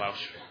say in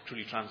Welsh,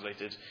 truly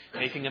translated,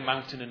 making a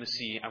mountain and a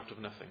sea out of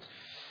nothing.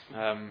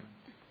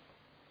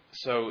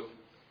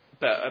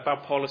 But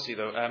about policy,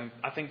 though,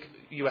 I think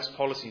US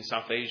policy in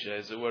South Asia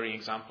is a worrying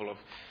example of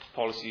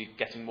policy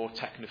getting more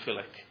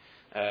technophilic,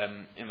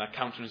 in that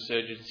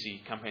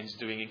counterinsurgency campaigns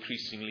doing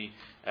increasingly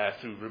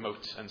through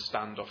remote and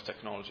standoff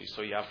technology.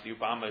 So you have the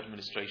Obama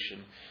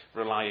administration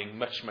relying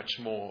much, much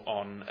more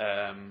on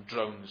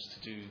drones to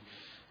do,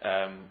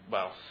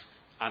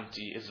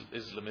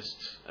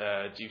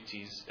 anti-Islamist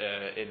duties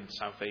in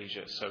South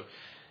Asia. So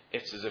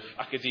it's as if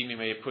academia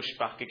may have pushed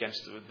back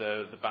against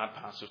the bad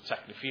parts of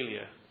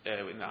technophilia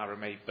in the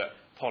RMA, but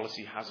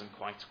policy hasn't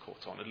quite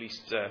caught on, at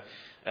least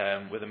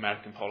with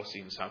American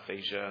policy in South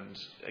Asia and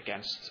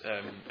against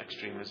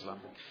extreme Islam.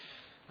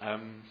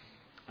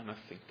 And I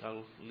think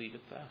I'll leave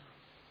it there.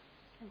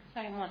 Thanks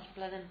very much,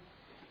 Bledden.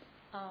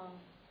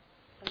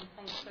 And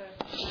thanks for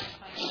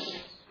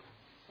finding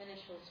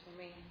initials for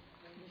me.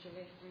 I'm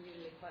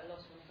usually quite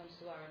lost when it comes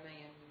to RMA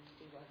and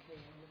DYK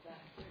and all of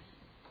that.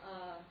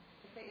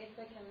 If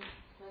they can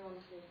move on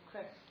to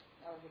Chris,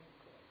 that would be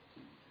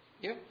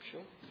great. Yep,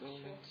 sure.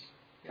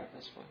 Yeah,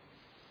 that's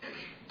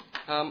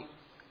fine.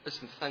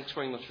 Listen, thanks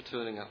very much for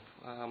turning up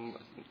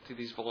to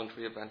these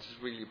voluntary events.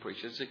 It's really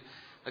appreciated. It's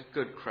a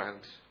good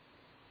crowd.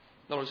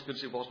 Not as good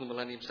as it was in the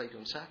Millennium Stadium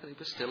on Saturday,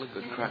 but still a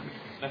good crowd.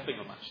 Nothing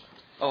will match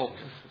that. Oh,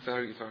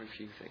 very, very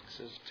few things.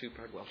 There's two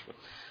proud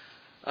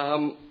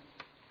Welshmen.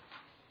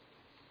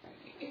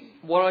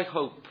 What I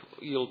hope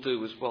you'll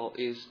do as well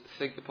is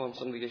think upon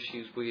some of the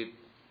issues we're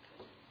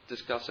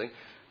discussing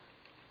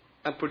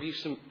and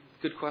produce some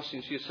good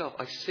questions yourself.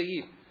 I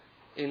see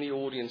in the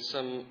audience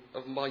some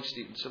of my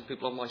students, some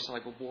people on my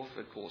cyber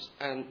warfare course,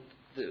 and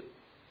the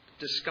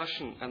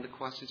discussion and the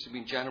questions that have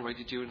been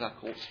generated during that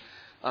course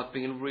have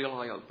been a real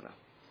eye-opener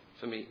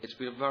for me. It's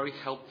been a very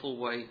helpful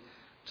way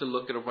to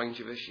look at a range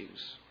of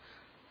issues.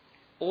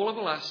 All I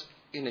will ask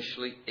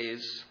initially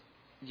is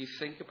you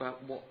think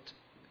about what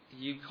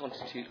you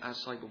constitute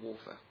as cyber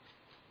warfare.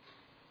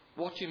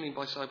 What do you mean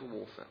by cyber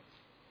warfare?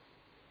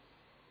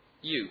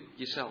 You,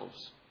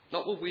 yourselves.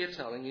 Not what we're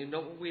telling you,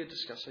 not what we're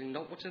discussing,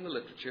 not what's in the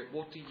literature.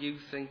 What do you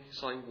think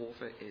cyber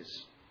warfare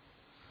is?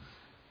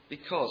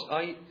 Because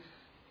I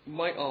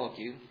might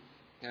argue,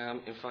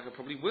 in fact I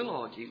probably will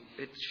argue,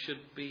 it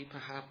should be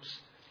perhaps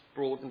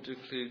broadened to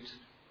include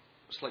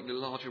a slightly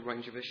larger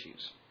range of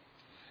issues.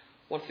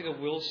 One thing I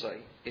will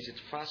say is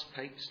it's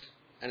fast-paced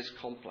and it's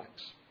complex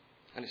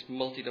and it's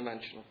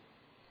multidimensional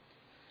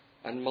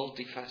and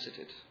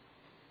multifaceted.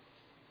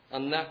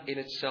 And that in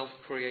itself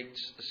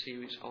creates a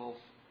series of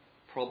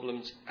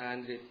problems,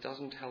 and it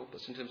doesn't help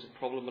us in terms of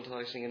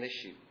problematizing an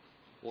issue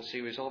or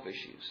series of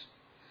issues.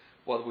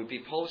 Whether we be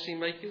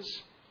policymakers,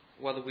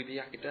 whether we be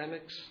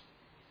academics,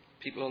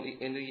 people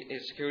in the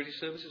security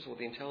services or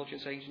the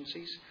intelligence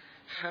agencies,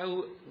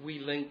 how we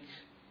link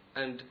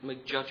and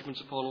make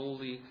judgments upon all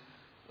the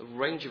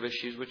range of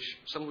issues,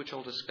 some of which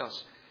I'll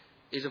discuss,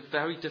 is a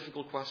very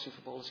difficult question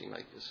for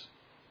policymakers.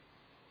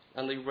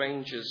 And the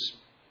ranges,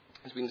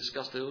 has been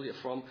discussed earlier,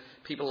 from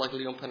people like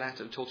Leon Panetta,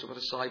 who talks about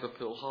a cyber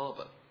Pearl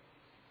Harbor,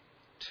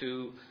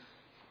 to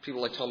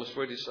people like Thomas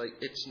Fried, who say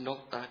it's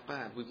not that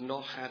bad. We've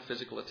not had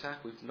physical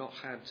attack. We've not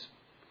had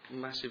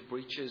massive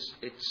breaches.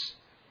 It's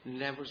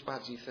never as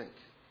bad as you think.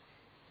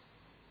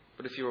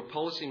 But if you're a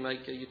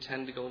policymaker, you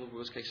tend to go in the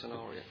worst case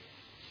scenario.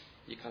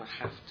 You kind of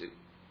have to.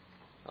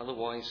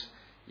 Otherwise,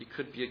 you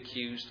could be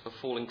accused of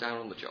falling down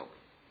on the job.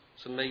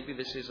 So maybe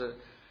this is a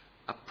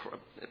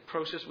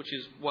process which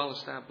is well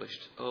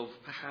established of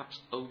perhaps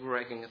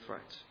over-egging a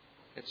threat.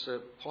 It's a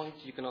point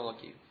you can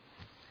argue.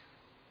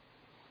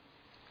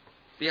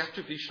 The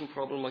attribution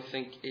problem, I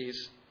think,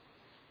 is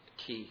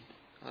key.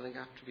 I think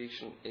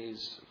attribution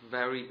is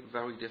very,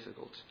 very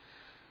difficult.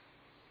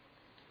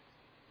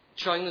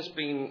 China's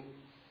been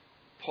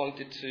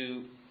pointed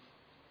to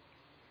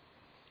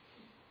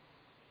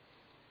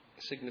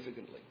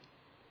significantly,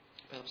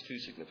 perhaps too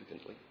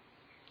significantly.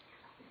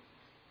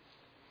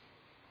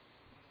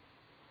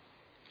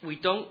 We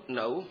don't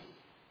know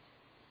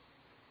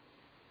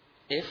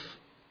if,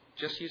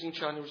 just using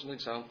China as an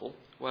example,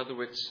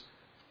 whether it's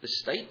the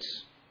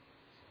states,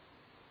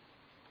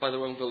 by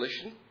their own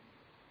volition,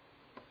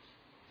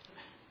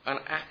 an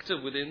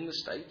actor within the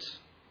state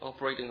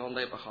operating on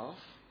their behalf,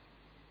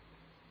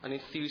 an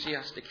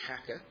enthusiastic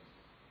hacker,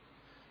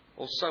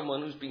 or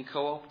someone who's been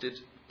co-opted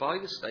by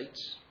the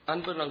states,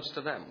 unbeknownst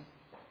to them,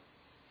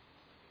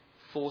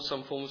 for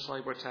some form of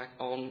cyber attack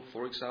on,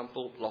 for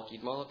example,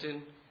 Lockheed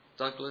Martin,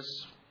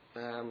 Douglas,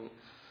 the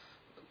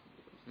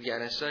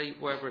NSA,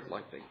 wherever it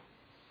might be.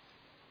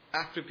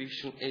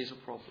 Attribution is a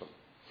problem,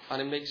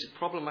 and it makes it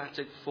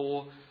problematic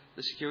for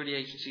the security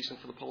agencies and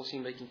for the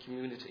policy-making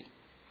community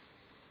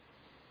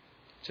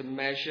to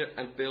measure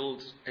and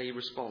build a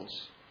response.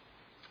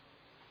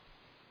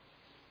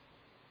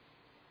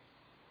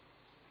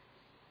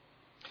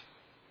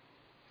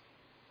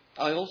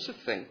 I also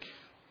think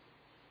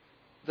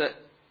that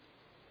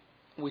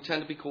we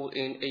tend to be caught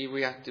in a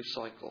reactive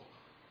cycle.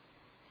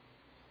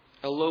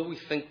 Although we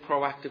think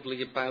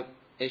proactively about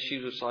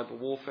issues of cyber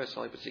warfare,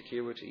 cyber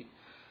security,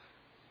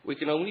 we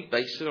can only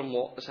base it on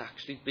what has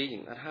actually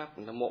been and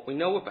happened and what we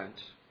know about.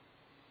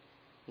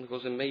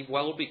 Because there may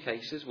well be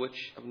cases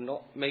which have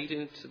not made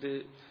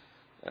it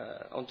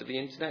onto the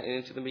internet and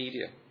into the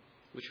media,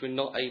 which we're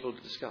not able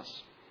to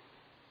discuss.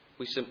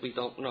 We simply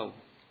don't know.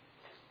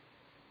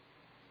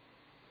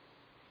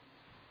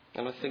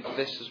 And I think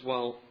this as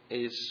well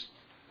is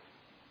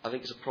a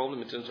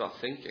problem in terms of our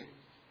thinking.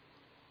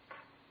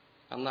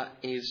 And that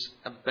is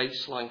a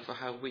baseline for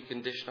how we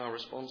condition our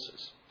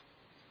responses.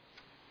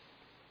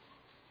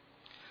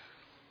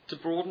 To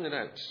broaden it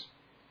out,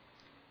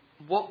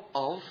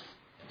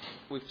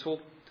 we've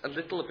talked a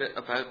little bit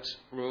about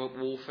remote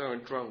warfare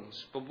and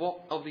drones, but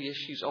what of the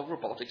issues of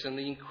robotics and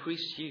the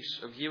increased use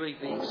of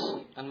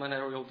UAVs, unmanned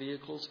aerial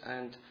vehicles,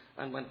 and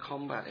unmanned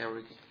combat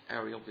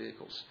aerial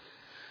vehicles,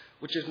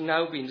 which has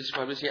now been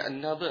described as yet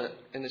another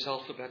in this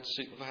alphabet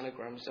soup of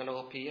anagrams than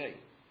RPA,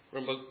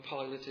 remote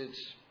piloted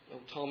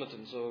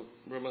automatons or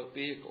remote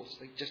vehicles.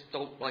 They just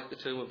don't like the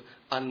term of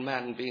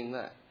unmanned being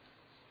there,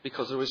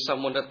 because there is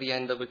someone at the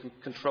end of a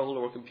control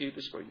or a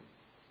computer screen.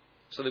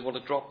 So they want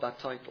to drop that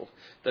title.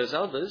 There's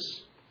others,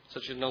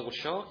 such as Noel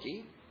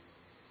Sharkey,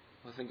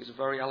 I think is a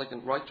very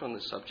elegant writer on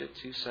this subject,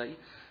 who say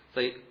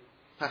they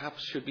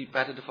perhaps should be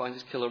better defined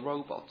as killer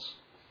robots.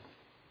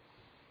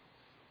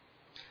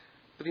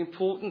 But the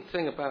important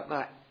thing about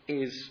that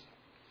is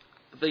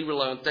they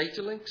rely on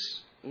data links,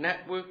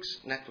 networks,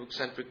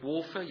 network-centric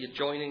warfare. You're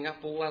joining up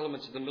all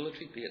elements of the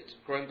military, be it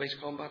ground-based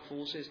combat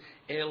forces,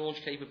 air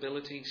launch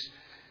capabilities,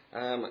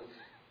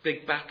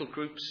 big battle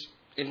groups,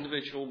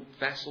 individual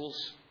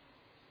vessels,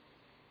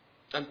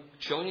 and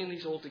joining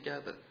these all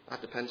together.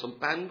 That depends on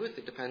bandwidth,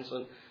 it depends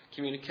on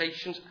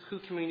communications, who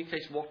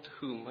communicates what to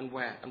whom, and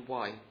where, and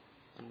why,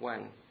 and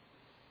when.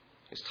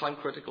 It's time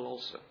critical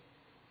also.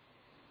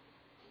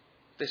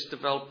 This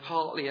developed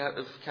partly out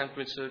of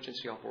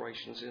counterinsurgency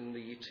operations in the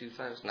year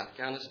 2000,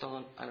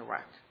 Afghanistan and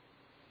Iraq.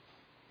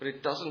 But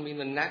it doesn't mean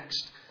the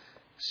next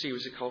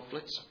series of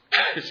conflicts,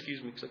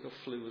 excuse me, because I've got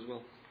flu as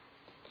well,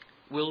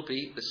 will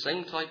be the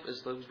same type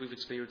as those we've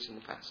experienced in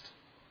the past.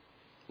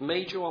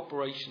 Major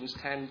operations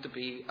tend to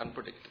be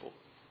unpredictable.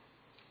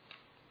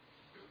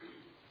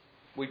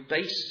 We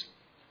base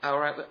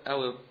our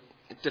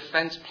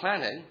defence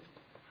planning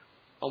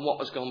on what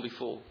has gone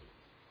before.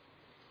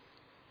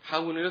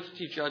 How on earth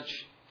do you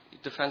judge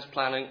defence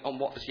planning on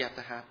what has yet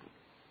to happen?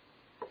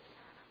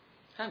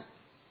 How?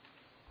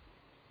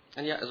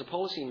 And yet, as a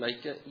policy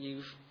maker,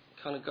 you've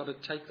kind of got to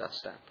take that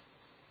step,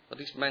 at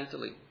least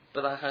mentally.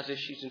 But that has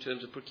issues in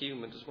terms of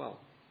procurement as well,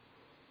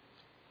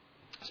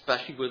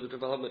 especially with the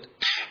development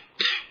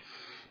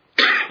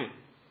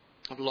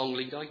of long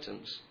lead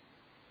items.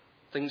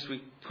 Things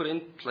we put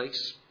in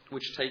place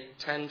which take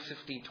 10,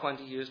 15,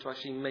 20 years to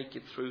actually make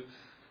it through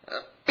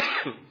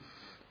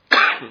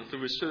the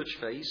research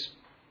phase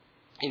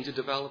into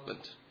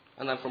development,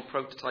 and then from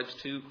prototypes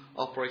to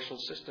operational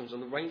systems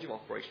and the range of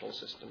operational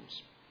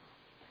systems.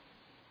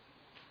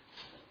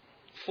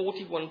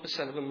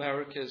 41% of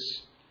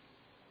America's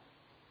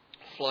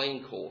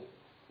flying corps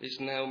is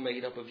now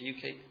made up of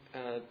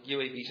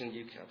UAVs and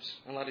UCAVs,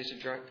 and that is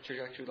a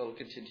trajectory that will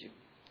continue.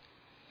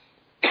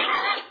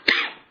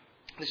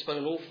 They spend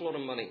an awful lot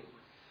of money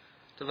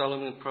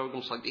developing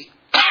programs like the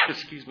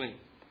excuse me.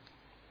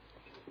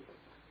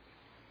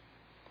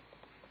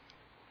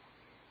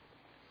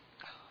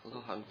 A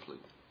little hand flu.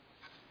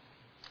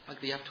 Like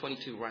the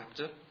F-22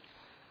 Raptor,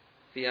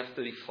 the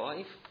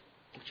F-35,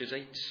 which is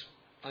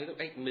either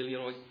 8 million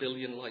or 8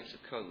 billion lines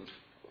of code.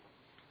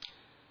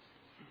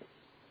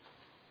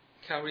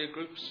 Carrier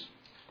groups.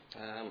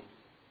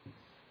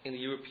 In the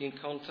European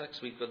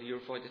context, we've got the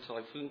Eurofighter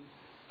Typhoon.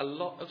 A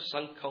lot of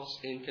sunk costs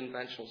in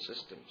conventional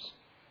systems,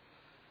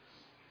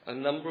 a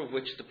number of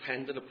which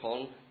depended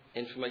upon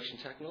information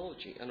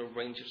technology and a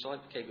range of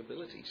cyber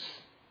capabilities.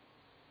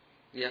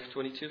 The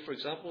F-22, for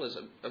example, has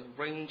a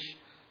range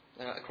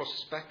across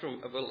a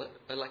spectrum of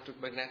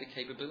electromagnetic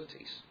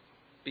capabilities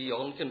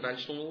beyond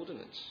conventional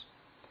ordnance.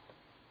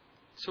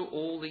 So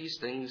all these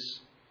things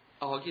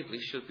arguably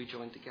should be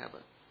joined together.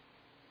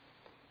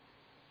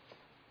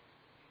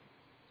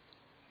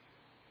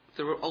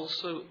 There are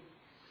also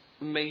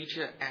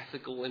major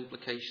ethical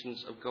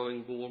implications of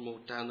going more and more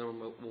down the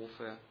remote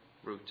warfare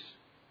route.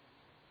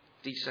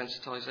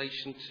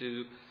 Desensitization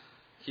to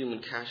human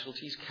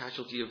casualties,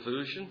 casualty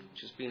aversion,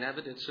 which has been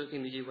evident certainly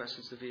in the US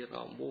since the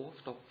Vietnam War,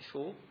 if not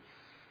before,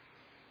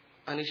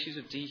 and issues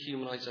of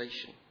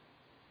dehumanization.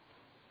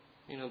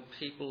 You know,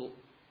 people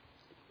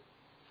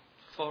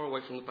far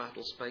away from the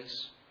battle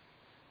space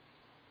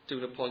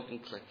doing a point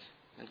and click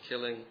and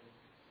killing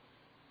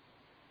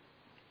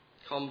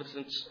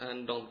combatants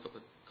and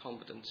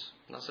non-combatants.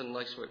 And that's a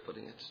nice way of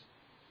putting it.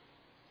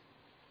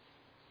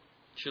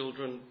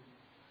 Children,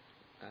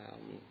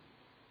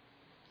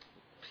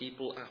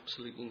 people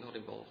absolutely not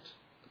involved.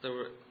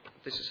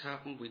 This has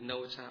happened, we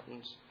know it's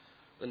happened.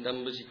 The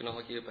numbers you can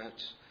argue about.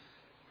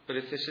 But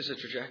if this is a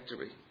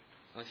trajectory,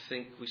 I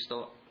think we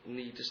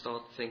need to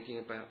start thinking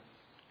about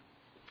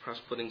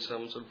perhaps putting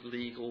some sort of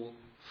legal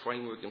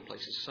framework in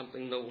place. It's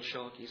something Noel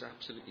Sharkey has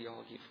absolutely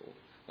argued for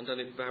and done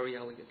it very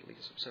elegantly,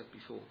 as I've said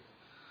before.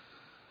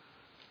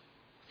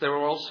 There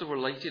are also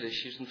related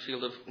issues in the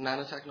field of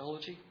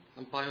nanotechnology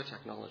and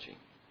biotechnology.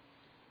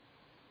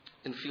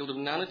 In the field of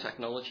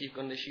nanotechnology, you've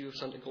got an issue of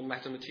something called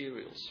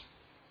metamaterials,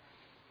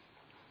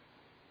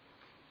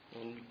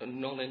 or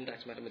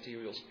non-index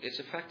metamaterials. It's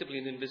effectively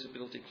an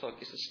invisibility cloak.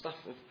 It's the stuff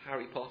of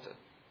Harry Potter.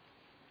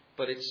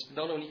 But it's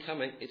not only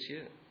coming, it's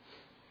here.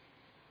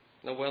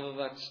 Now, whether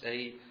that's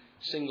a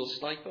single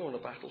sniper on a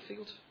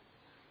battlefield,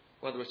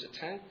 whether it's a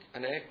tank,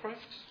 an aircraft,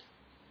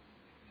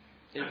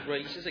 it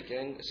raises,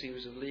 again, a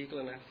series of legal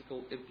and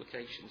ethical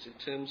implications in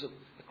terms of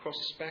across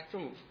the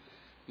spectrum of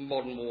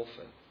modern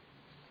warfare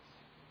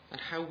and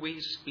how we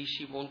as a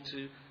species want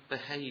to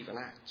behave and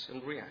act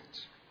and react.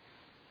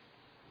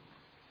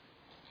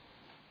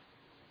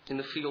 In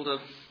the field of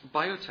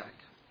biotech,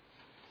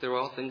 there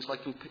are things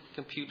like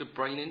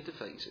computer-brain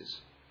interfaces.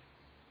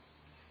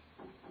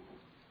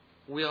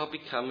 We are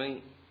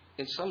becoming,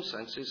 in some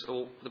senses,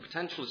 or the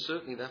potential is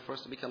certainly there for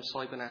us to become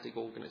cybernetic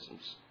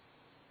organisms.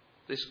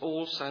 This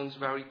all sounds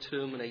very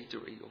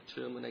Terminator-y or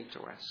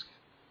Terminator-esque.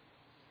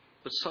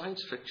 But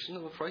science fiction,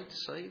 I'm afraid to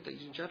say,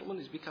 ladies and gentlemen,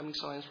 is becoming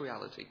science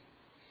reality.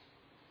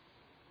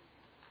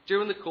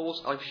 During the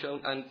course, I've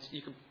shown, and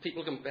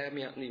people can bear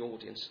me out in the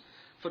audience,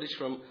 footage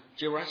from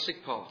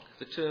Jurassic Park,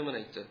 The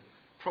Terminator,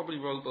 probably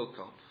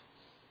RoboCop,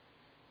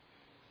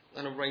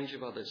 and a range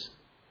of others.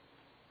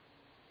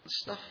 The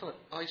stuff that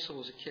I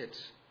saw as a kid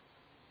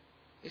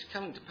is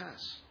coming to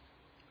pass.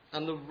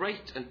 And the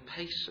rate and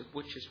pace at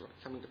which it's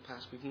coming to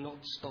pass, we've not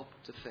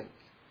stopped to think.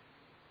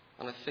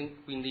 And I think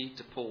we need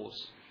to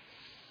pause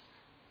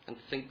and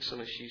think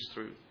some issues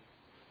through.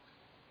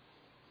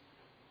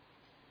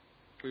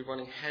 We're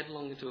running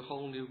headlong into a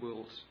whole new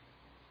world.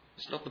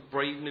 It's not the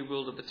brave new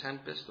world of the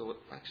Tempest, though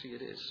actually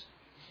it is.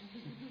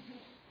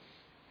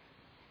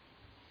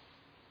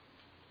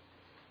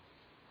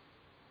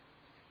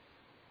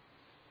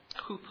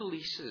 Who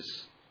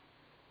polices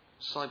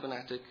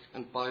cybernetic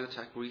and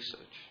biotech research?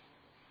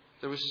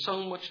 There is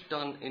so much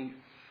done in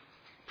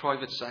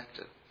private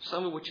sector,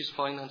 some of which is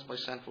financed by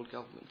central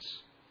governments,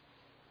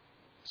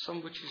 some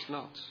of which is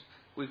not.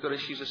 We've got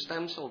issues of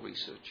stem cell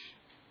research.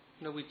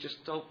 We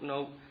just don't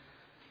know.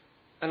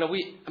 And are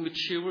we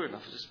mature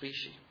enough as a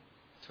species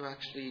to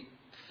actually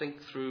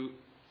think through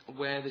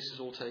where this is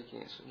all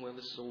taking us and where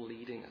this is all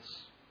leading us?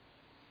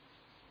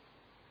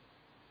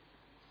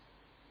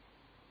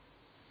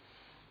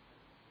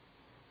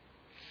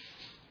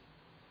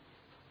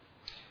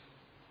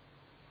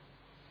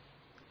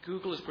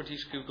 Google has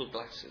produced Google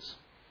Glasses,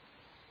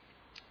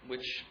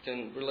 which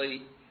can relay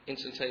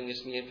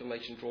instantaneously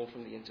information drawn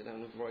from the internet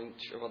and a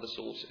range of other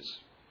sources.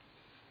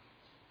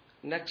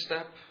 Next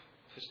step,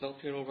 if it's not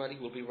clear already,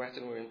 will be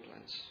retinal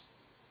implants.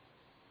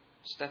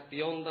 Step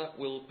beyond that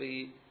will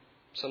be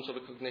some sort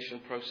of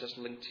cognition process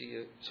linked to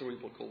your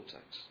cerebral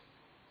cortex.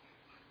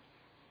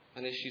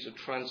 And issues of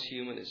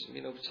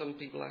transhumanism. Some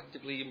people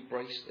actively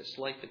embrace this,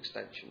 life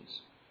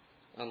extensions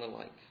and the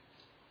like.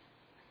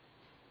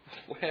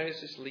 Where is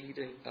this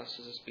leading us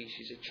as a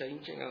species? Is it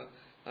changing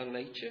our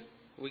nature?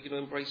 Are we going to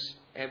embrace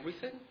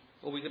everything?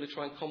 Or are we going to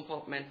try and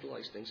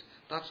compartmentalize things?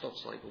 That's not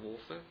cyber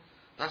warfare.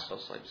 That's not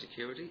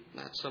cybersecurity.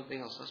 That's something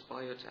else. That's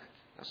biotech.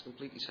 That's a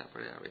completely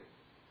separate area.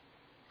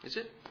 Is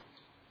it?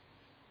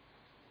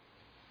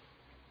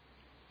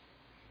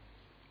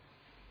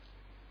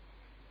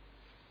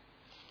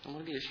 And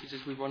one of the issues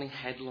is we're running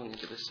headlong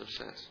into this, I've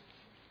said.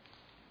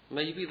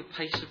 Maybe the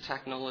pace of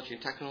technology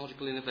and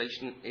technological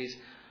innovation is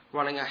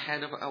running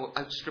ahead of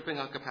outstripping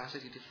our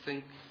capacity to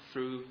think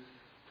through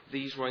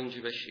these range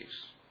of issues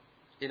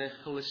in a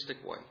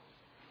holistic way,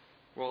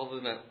 rather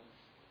than a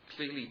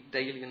clearly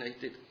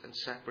delineated and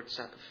separate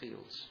set of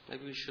fields.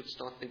 Maybe we should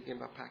start thinking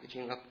about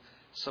packaging up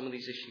some of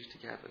these issues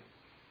together.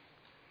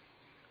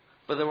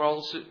 But there are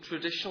also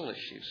traditional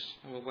issues.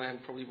 I'm aware I'm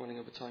probably running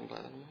over time,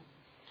 Blair.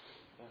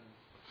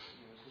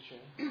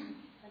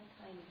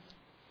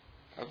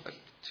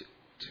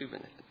 Two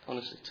minutes.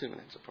 Honestly, 2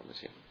 minutes, I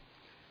promise you.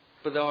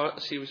 But there are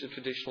a series of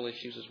traditional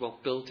issues as well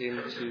built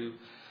into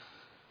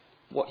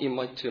what you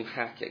might term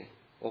hacking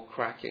or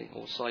cracking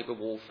or cyber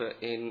warfare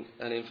in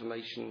an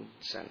information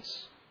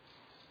sense.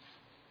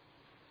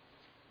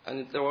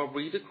 And there are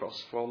read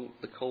across from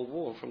the Cold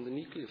War and from the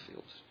nuclear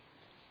field.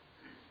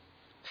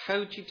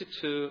 How do you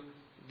deter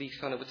these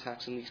kind of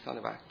attacks and these kind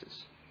of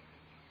actors?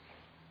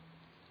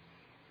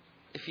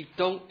 If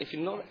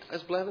you're not,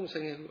 as Blair was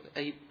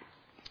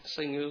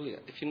saying earlier,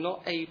 if you're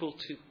not able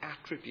to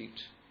attribute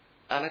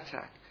an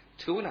attack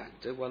to an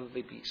actor, whether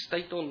they be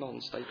state or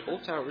non-state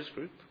or terrorist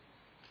group,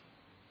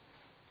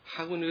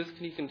 how on earth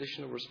can you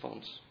condition a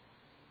response?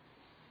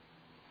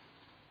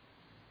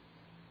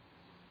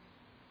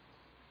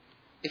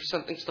 If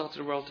something starts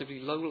at a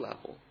relatively low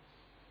level,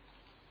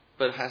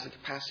 but has the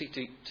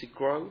capacity to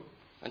grow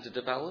and to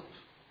develop,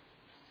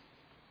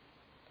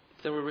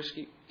 there are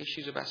risky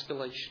issues of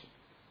escalation.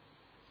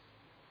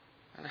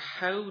 And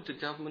how do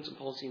governments and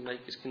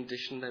policymakers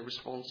condition their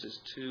responses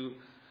to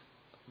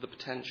the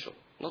potential?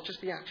 Not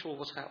just the actual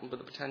what's happened, but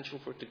the potential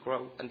for it to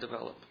grow and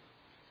develop.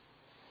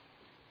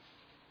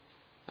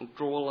 And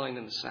draw a line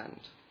in the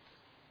sand.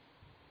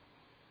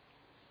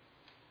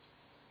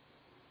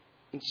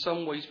 In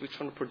some ways, we're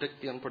trying to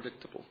predict the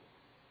unpredictable.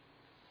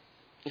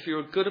 If you're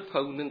a good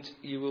opponent,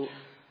 you will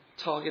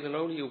target not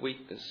only your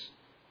weakness,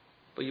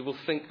 but you will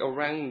think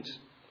around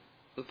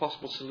the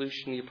possible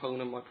solution the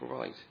opponent might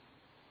provide.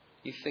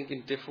 You think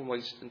in different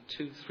ways than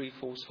 2, 3,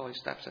 4, 5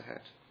 steps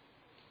ahead.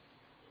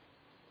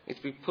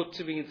 It's been put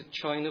to me that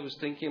China was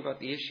thinking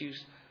about the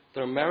issues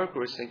that America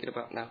is thinking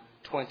about now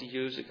 20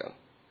 years ago.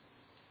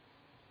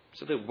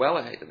 So they're well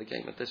ahead of the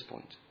game at this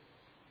point.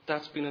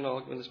 That's been an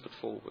argument that's put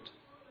forward.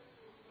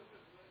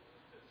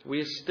 We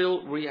are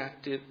still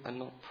reactive and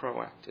not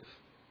proactive.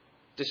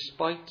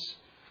 Despite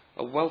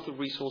a wealth of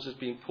resources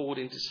being poured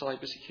into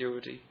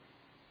cybersecurity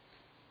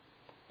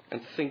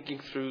and thinking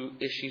through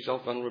issues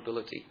of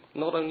vulnerability,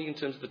 not only in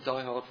terms of the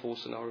die-hard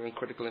force scenario and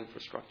critical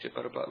infrastructure,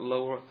 but about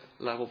lower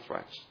level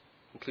threats,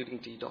 including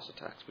DDoS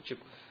attacks, which are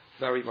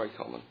very, very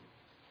common.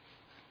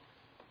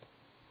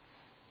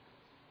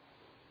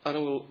 And I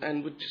will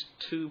end with just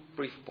 2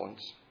 brief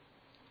points.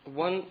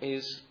 One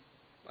is,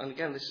 and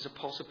again, this is a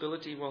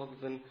possibility rather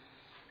than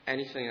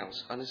anything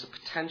else, and there's a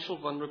potential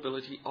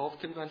vulnerability of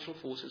conventional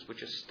forces,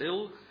 which are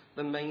still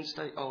the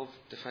mainstay of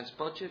defence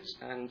budgets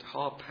and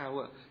hard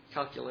power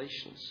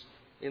calculations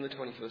in the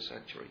 21st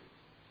century.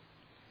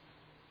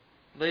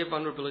 They have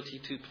vulnerability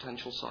to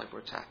potential cyber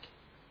attack.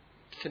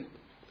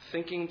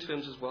 Thinking in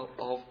terms as well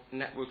of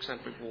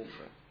network-centric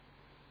warfare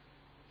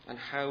and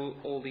how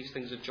all these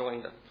things are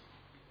joined up.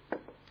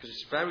 Because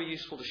it's very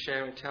useful to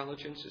share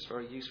intelligence, it's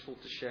very useful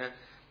to share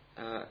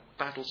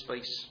battle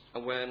space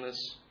awareness,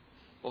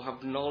 or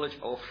have knowledge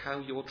of how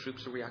your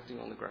troops are reacting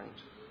on the ground.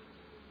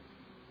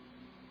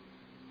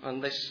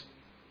 And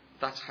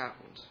that's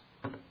happened.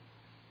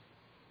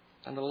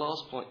 And the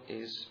last point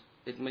is,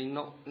 it may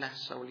not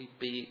necessarily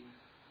be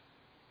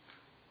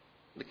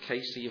the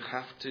case that you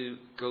have to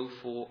go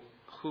for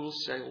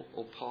wholesale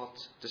or part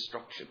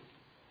destruction.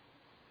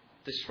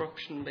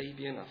 Disruption may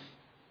be enough.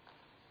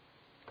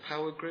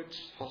 Power grids,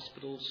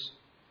 hospitals,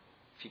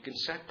 if you can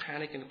set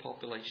panic in the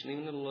population,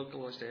 even in a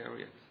localized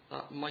area,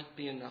 that might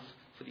be enough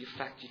for the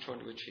effect you're trying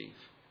to achieve.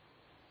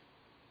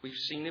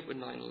 We've seen it with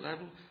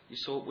 9/11. You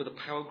saw it with a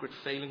power grid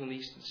failing on the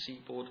eastern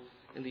seaboard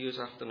in the years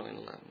after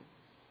 9/11.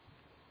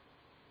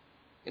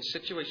 In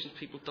situations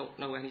people don't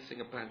know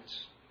anything about,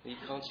 and you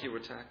can't see your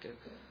attacker,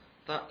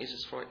 that is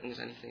as frightening as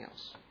anything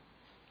else.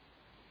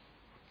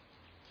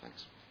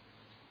 Thanks.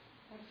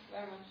 Thanks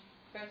very much.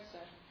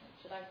 Professor,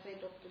 should I say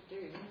Dr.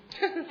 Doom?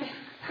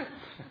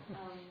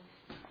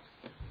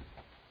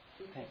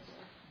 Thanks.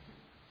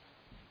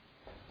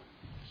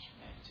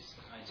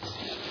 I just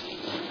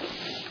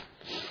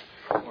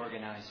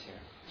organize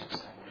here.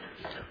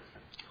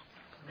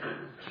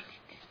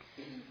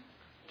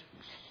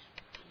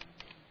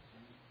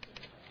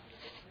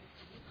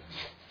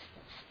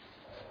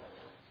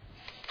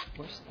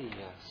 Where's the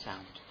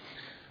sound?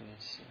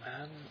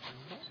 I'm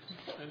not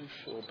entirely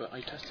sure, but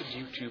I tested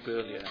YouTube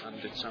earlier and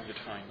it sounded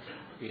fine.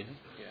 Really?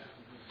 Yeah.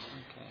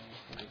 Okay.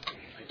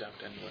 I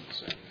doubt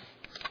anyone's.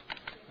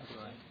 How do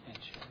I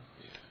ensure?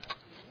 Yeah.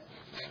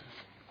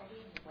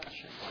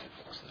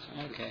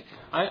 Okay.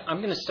 I'm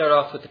going to start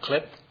off with the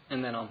clip,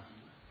 and then I'll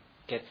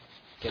get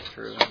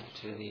through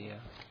to the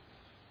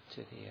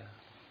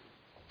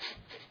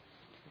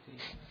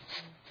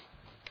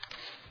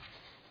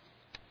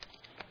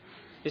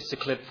This is a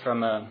clip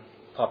from a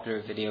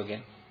popular video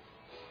game.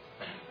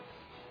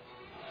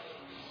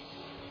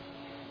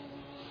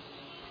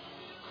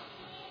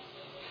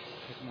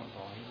 Bit more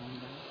volume on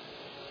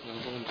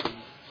that.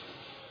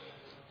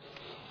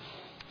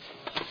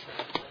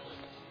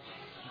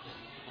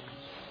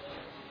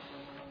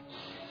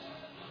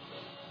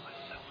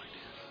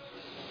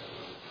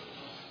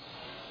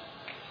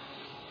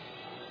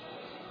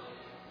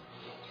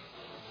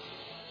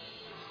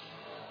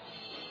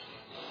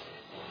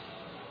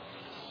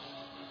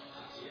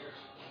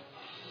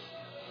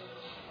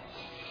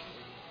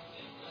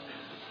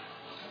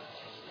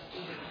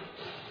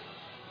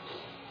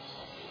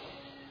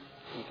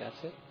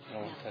 That's it? I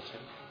won't touch it.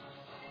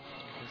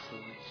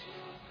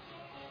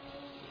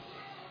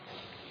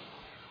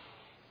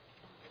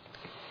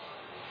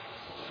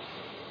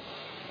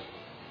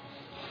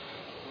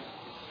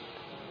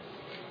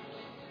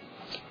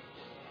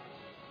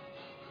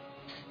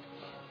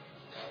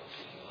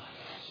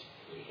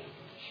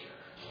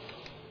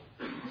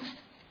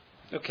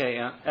 Okay,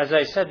 as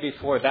I said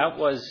before, that's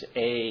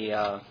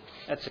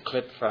a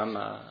clip from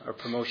a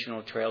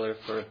promotional trailer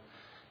for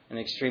an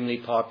extremely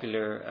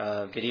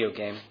popular video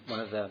game, one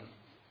of the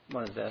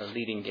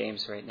leading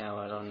games right now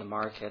out on the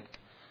market.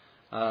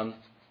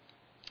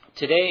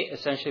 Today,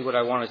 essentially, what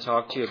I want to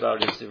talk to you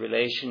about is the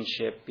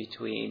relationship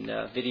between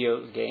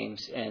video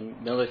games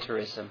and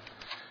militarism.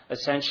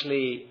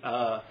 Essentially,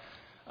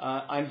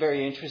 I'm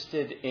very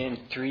interested in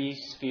three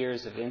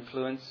spheres of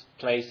influence: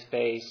 play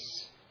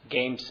space,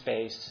 game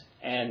space,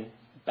 and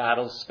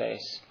battle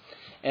space.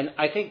 And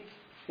I think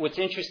what's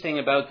interesting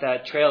about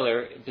that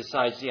trailer,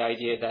 besides the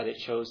idea that it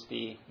shows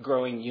the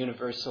growing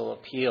universal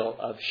appeal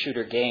of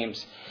shooter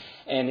games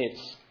and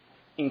its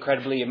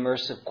incredibly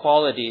immersive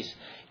qualities,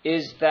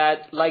 is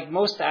that, like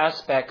most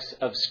aspects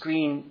of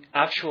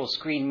actual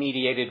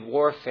screen-mediated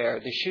warfare,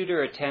 the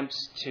shooter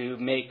attempts to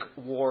make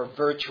war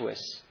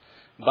virtuous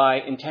by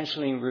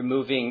intentionally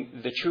removing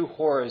the true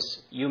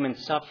horrors, human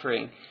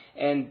suffering,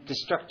 and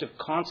destructive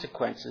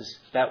consequences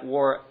that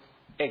war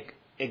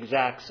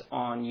exacts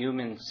on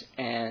humans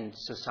and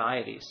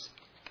societies.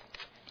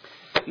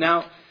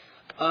 Now,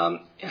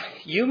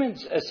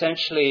 humans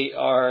essentially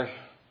are,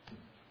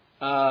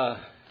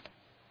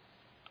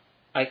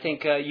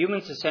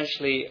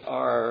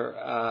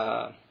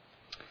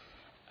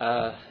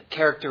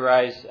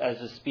 characterized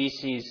as a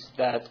species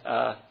that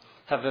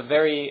have a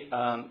very,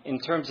 in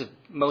terms of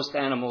most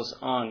animals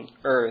on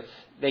Earth,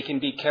 they can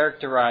be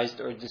characterized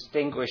or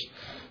distinguished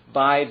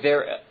by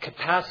their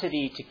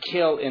capacity to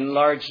kill in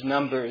large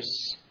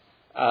numbers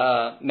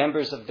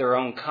members of their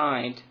own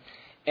kind,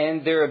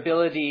 and their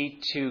ability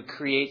to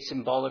create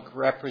symbolic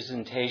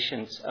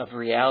representations of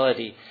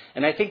reality.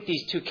 And I think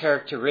these two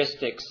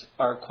characteristics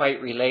are quite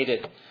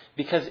related,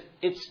 because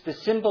it's the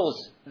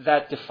symbols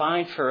that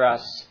define for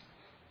us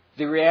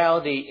the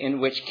reality in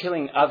which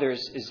killing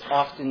others is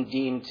often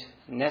deemed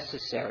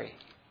necessary.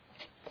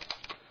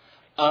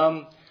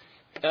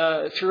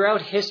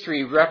 Throughout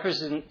history,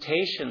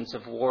 representations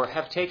of war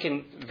have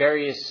taken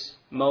various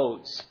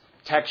modes: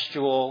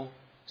 textual,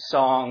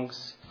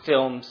 songs,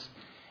 films,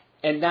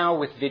 and now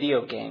with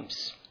video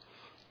games.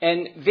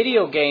 And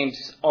video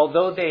games,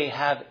 although they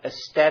have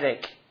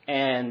aesthetic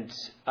and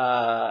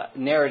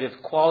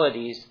narrative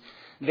qualities,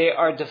 they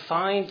are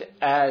defined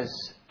as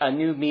a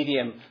new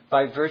medium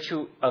by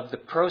virtue of the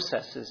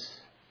processes.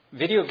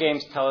 Video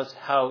games tell us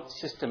how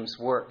systems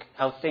work,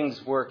 how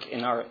things work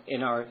in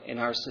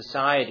our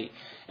society.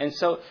 And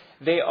so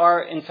they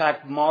are, in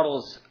fact,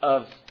 models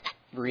of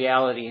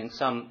reality in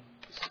some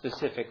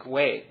specific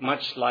way,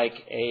 much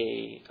like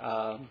a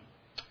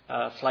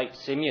flight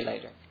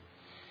simulator.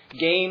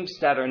 Games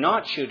that are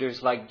not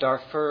shooters, like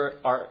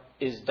Darfur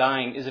is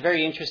Dying, is a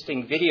very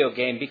interesting video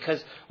game,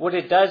 because what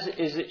it does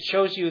is it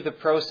shows you the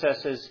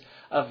processes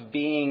of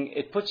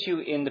it puts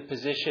you in the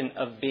position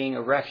of being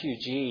a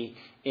refugee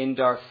in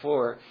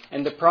Darfur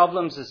and the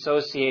problems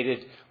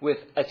associated with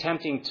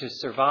attempting to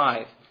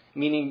survive.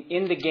 Meaning,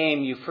 in the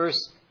game, you first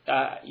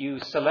you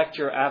select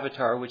your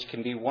avatar, which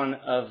can be one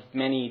of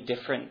many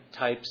different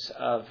types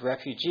of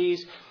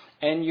refugees,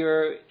 and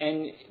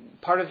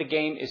part of the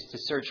game is to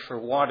search for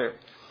water.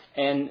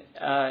 And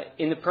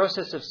in the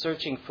process of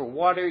searching for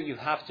water, you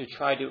have to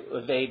try to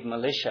evade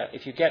militia.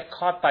 If you get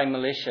caught by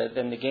militia,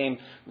 then the game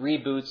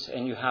reboots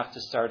and you have to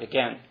start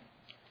again.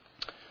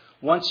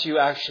 Once you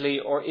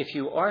or if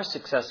you are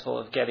successful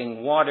of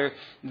getting water,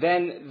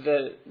 then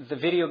the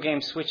video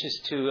game switches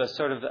to a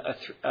sort of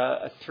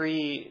a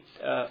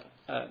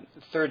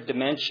third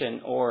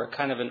dimension, or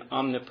kind of an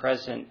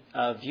omnipresent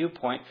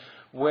viewpoint,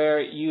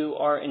 where you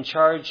are in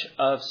charge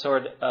of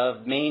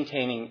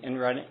maintaining and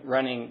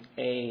running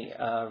a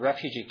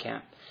refugee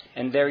camp.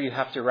 And there you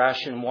have to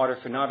ration water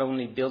for not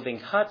only building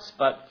huts,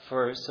 but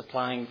for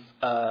supplying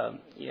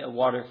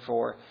water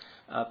for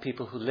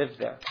people who live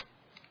there.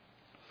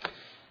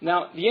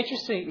 Now, the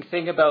interesting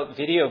thing about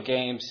video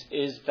games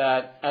is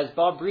that, as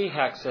Bob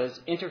Rehak says,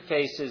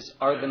 interfaces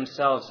are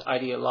themselves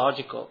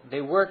ideological. They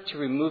work to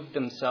remove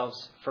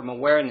themselves from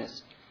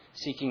awareness,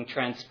 seeking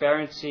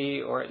transparency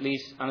or at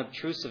least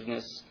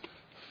unobtrusiveness.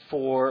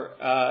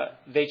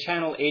 They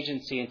channel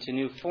agency into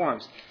new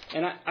forms.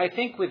 And I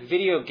think with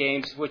video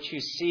games, what you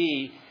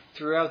see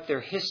throughout their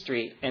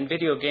history, and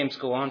video games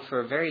go on for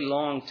a very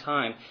long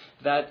time,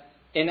 that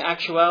in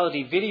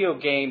actuality, video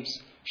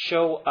games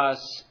show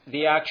us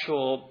the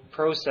actual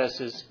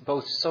processes,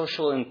 both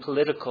social and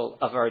political,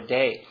 of our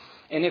day.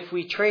 And if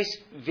we trace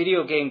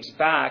video games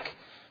back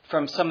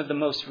from some of the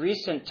most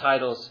recent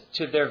titles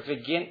to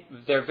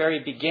their very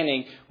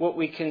beginning, what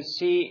we can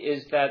see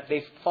is that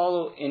they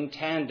follow in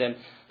tandem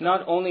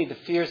not only the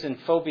fears and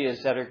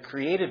phobias that are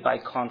created by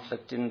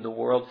conflict in the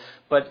world,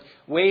 but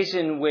ways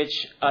in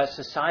which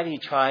society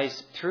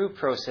tries through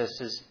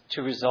processes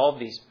to resolve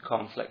these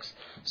conflicts.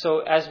 So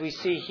as we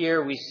see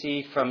here, we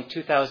see from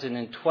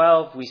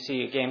 2012, we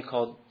see a game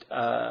called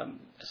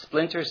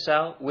Splinter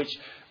Cell, which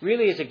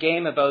really is a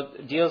game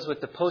deals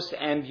with the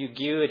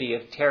post-ambiguity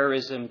of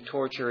terrorism,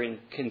 torture, and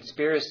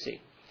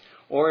conspiracy.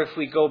 Or if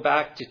we go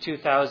back to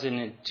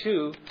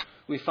 2002,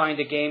 we find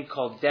a game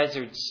called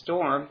Desert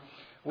Storm,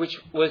 which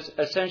was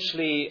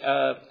essentially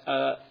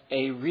a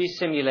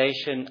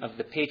re-simulation of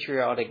the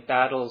patriotic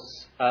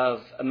battles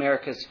of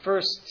America's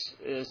first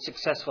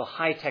successful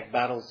high-tech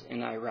battles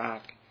in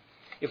Iraq.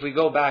 If we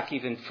go back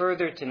even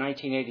further to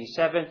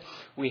 1987,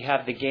 we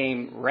have the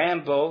game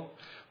Rambo,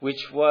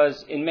 which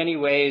was in many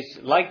ways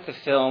like the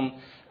film,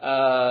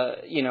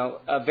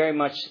 very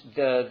much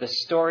the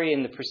story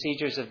and the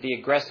procedures of the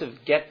aggressive,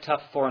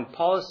 get-tough foreign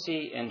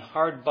policy and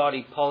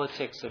hard-body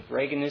politics of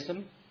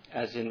Reaganism,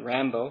 as in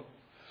Rambo.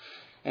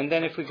 And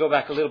then if we go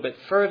back a little bit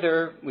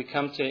further, we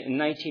come to, in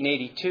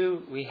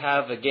 1982, we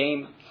have a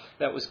game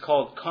that was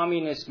called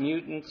Communist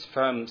Mutants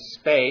from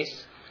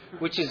Space,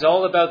 which is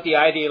all about the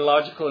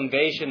ideological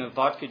invasion of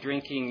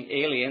vodka-drinking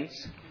aliens.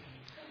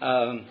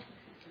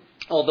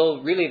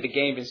 Although really the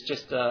game is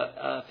just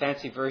a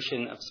fancy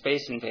version of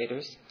Space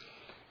Invaders.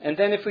 And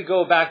then if we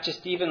go back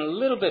just even a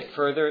little bit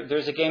further,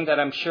 there's a game that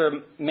I'm sure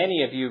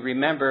many of you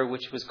remember,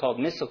 which was called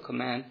Missile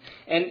Command.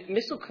 And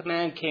Missile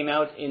Command came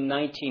out in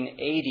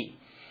 1980.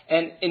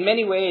 And in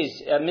many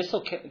ways,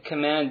 Missile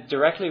Command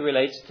directly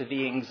relates to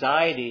the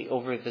anxiety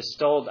over the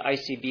stalled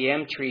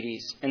ICBM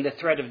treaties and the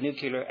threat of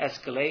nuclear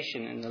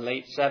escalation in the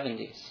late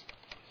 70s.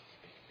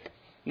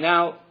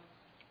 Now,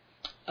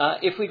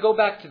 if we go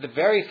back to the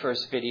very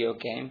first video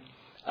game,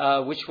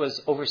 which was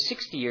over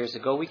 60 years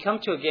ago, we come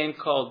to a game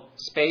called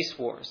Space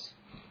Wars.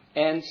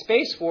 And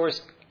Space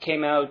Wars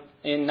came out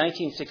in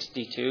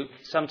 1962,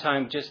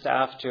 sometime just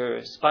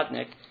after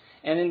Sputnik.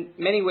 And in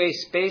many ways,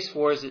 Space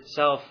Wars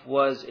itself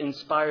was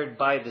inspired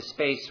by the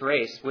space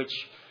race, which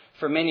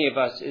for many of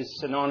us is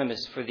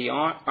synonymous for the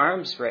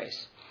arms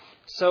race.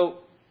 So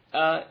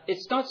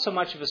it's not so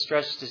much of a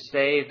stretch to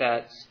say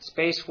that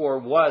Space War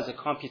was a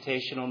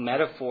computational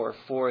metaphor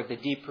for the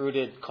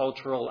deep-rooted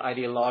cultural,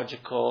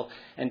 ideological,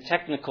 and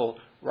technical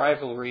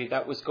rivalry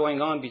that was going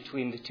on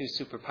between the two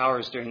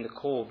superpowers during the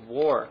Cold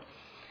War.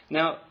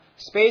 Now,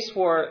 Space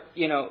War,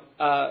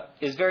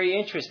 is very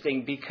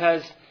interesting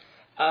because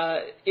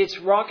its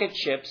rocket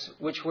ships,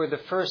 which were the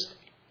first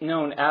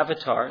known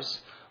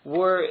avatars,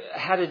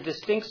 had a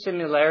distinct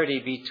similarity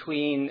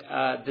between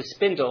the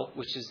Spindle,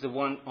 which is the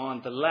one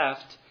on the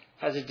left,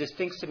 has a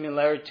distinct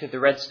similarity to the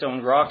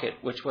Redstone rocket,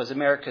 which was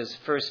America's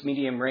first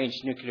medium-range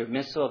nuclear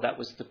missile that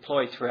was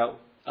deployed throughout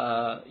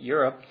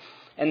Europe.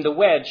 And the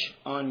Wedge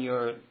on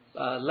your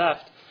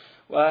left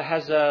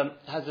has a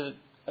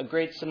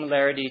great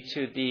similarity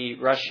to the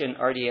Russian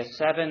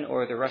RDS-7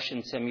 or the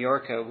Russian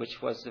Semyorka,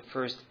 which was the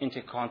first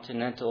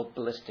intercontinental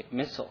ballistic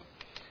missile.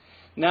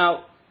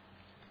 Now,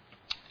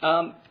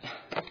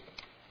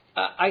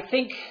 I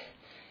think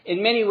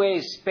in many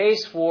ways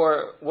Space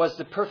War was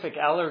the perfect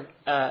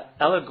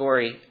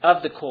allegory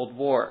of the Cold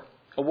War,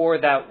 a war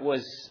that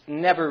was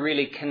never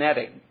really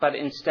kinetic, but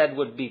instead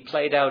would be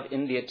played out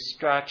in the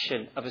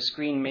abstraction of a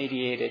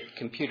screen-mediated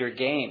computer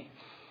game.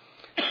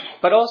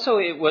 But also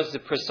it was the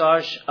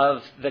presage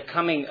of the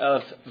coming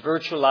of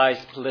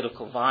virtualized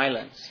political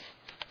violence,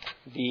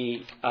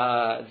 the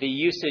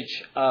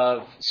usage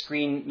of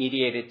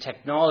screen-mediated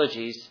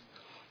technologies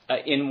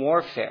in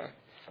warfare.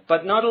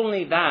 But not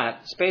only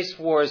that, Space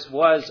Wars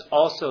was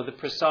also the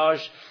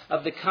presage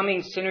of the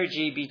coming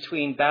synergy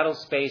between battle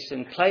space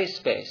and play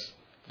space,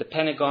 the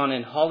Pentagon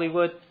in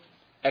Hollywood,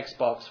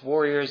 Xbox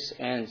warriors,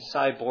 and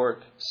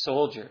cyborg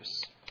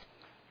soldiers.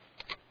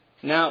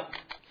 Now,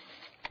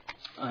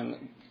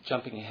 I'm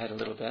jumping ahead a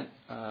little bit.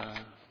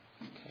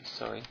 Okay,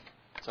 sorry.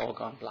 It's all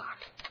gone black.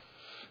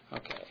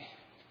 Okay.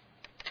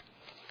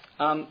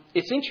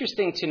 It's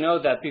interesting to know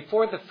that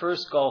before the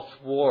first Gulf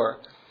War,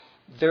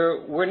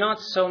 there were not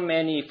so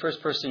many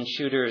first-person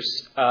shooters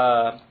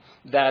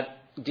that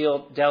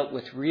dealt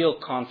with real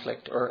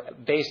conflict or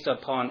based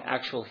upon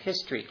actual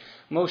history.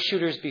 Most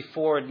shooters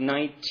before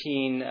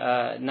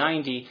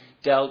 1990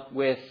 dealt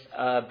with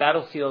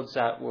battlefields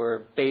that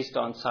were based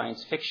on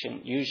science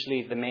fiction.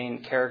 Usually the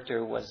main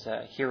character was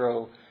a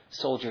hero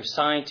soldier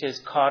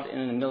scientist caught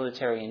in a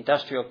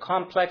military-industrial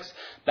complex,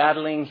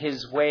 battling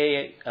his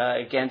way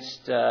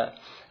against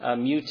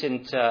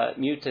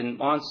mutant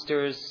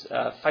monsters,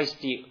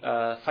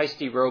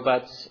 feisty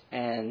robots,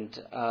 and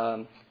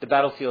the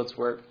battlefields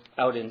were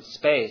out in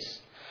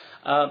space.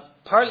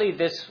 Partly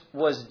this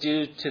was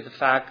due to the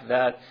fact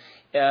that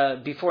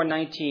before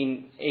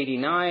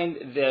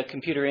 1989, the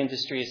computer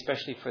industry,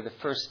 especially for the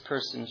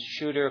first-person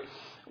shooter,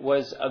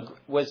 was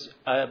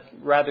a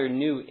rather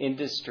new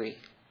industry.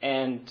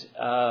 And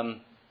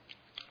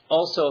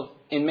also,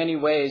 in many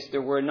ways,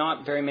 there were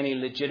not very many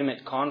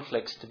legitimate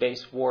conflicts to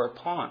base war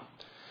upon.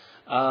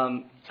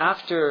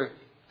 After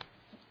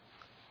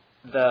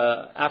in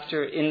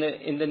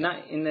the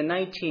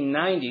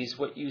 1990s,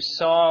 what you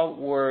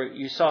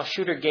saw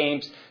shooter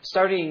games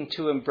starting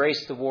to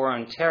embrace the war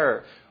on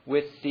terror,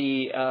 with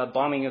the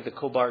bombing of the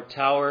Cobalt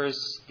Towers,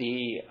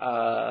 the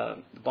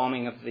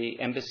bombing of the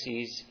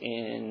embassies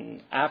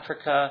in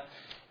Africa,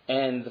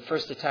 and the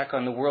first attack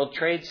on the World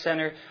Trade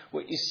Center.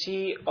 What you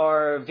see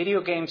are video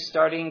games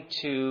starting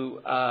to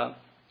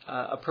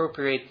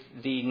appropriate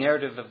the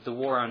narrative of the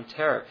war on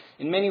terror.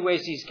 In many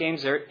ways, these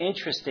games are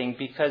interesting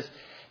because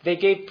they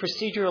gave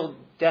procedural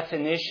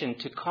definition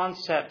to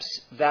concepts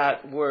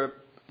that were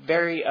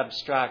very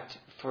abstract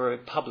for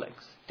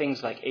publics.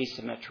 Things like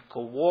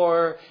asymmetrical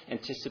war,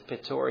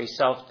 anticipatory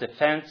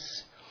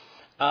self-defense.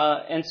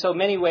 And so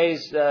many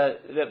ways,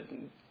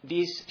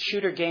 these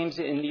shooter games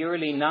in the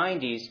early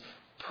 90s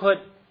put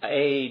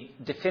a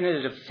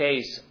definitive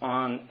face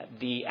on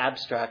the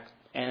abstract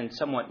and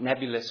somewhat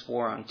nebulous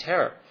war on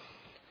terror.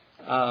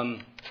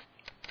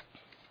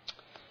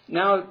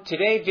 Now,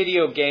 today,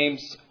 video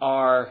games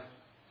are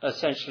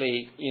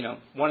essentially,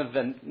 one of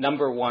the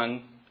number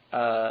one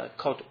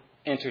cult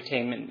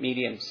entertainment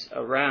mediums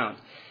around.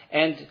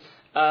 And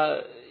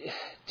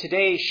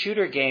today,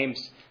 shooter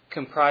games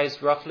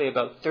comprise roughly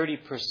about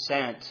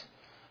 30%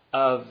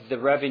 of the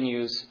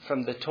revenues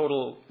from the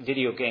total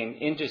video game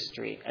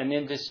industry, an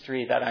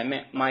industry that I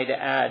might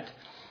add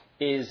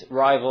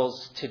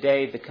rivals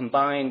today the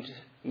combined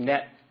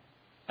net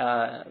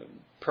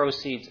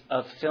proceeds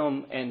of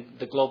film and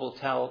the global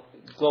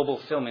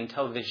film and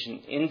television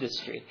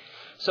industry.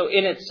 So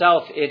in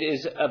itself, it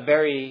is a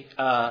very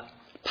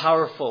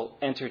powerful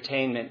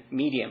entertainment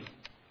medium.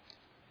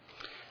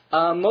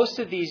 Most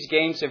of these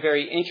games are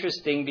very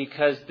interesting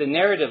because the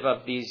narrative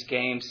of these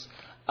games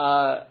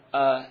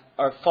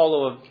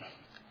follow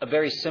a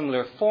very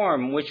similar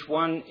form,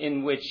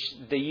 in which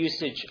the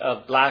usage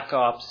of black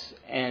ops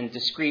and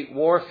discrete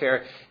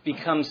warfare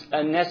becomes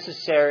a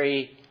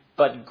necessary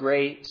but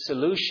great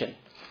solution.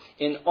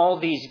 In all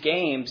these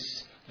games,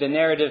 the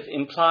narrative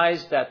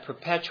implies that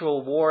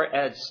perpetual war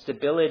adds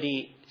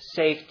stability,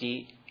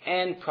 safety,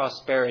 and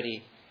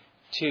prosperity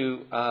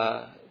to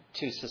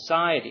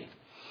society.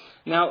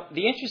 Now,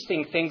 the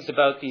interesting things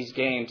about these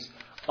games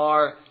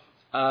are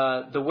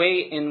the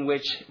way in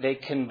which they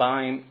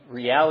combine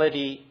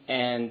reality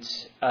and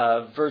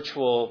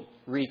virtual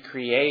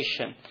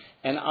recreation.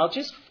 And I'll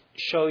just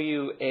show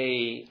you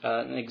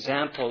an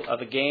example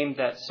of a game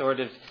that sort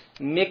of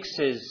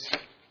mixes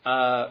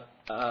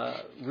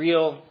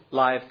real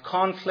live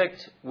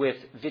conflict with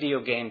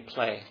video game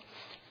play.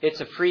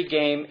 It's a free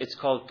game. It's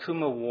called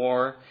Kuma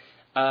War.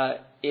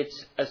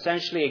 It's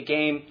essentially a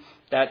game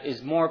that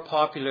is more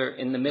popular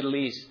in the Middle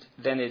East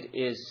than it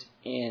is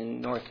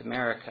in North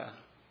America.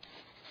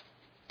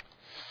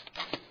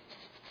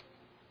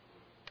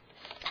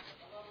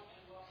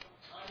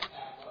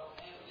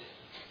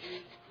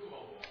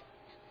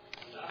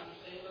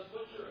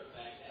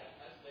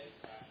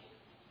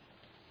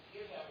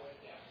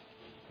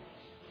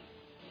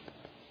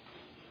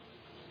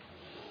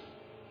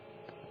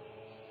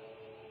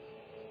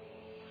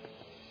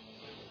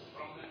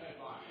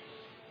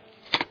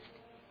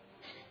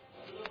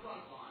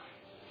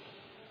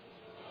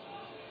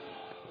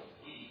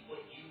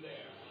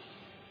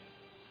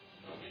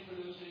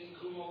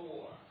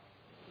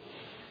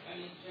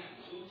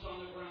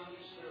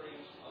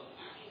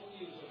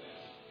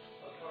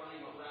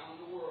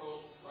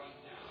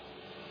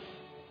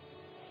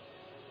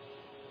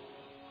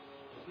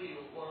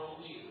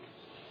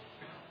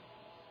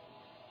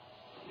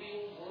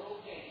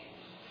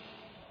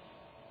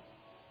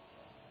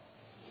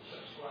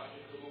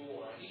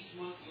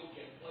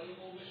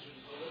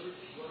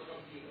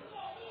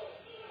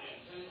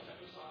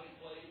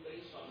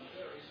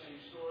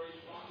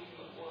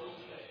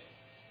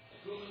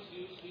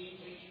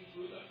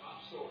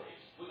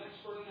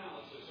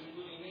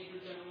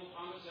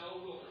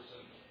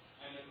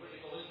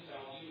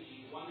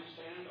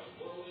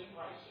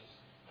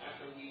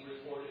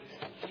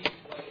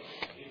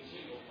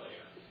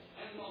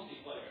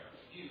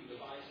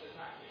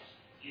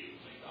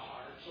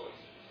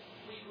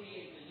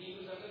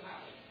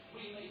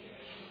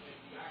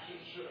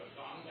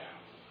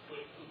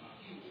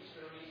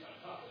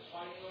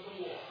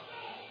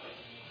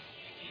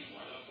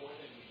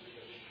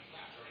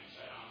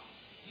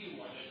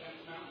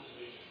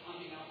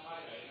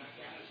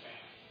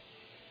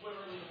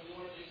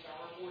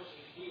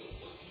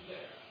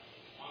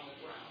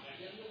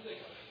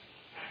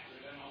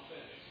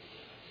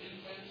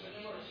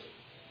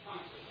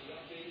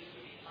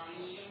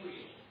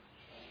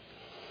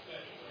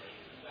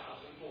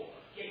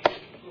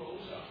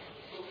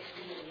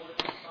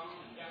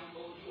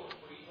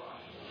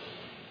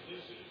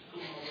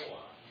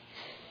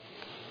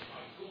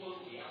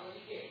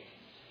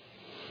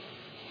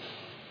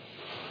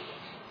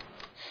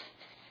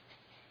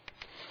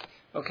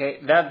 Okay,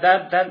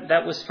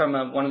 that was from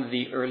one of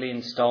the early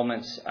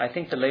installments. I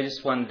think the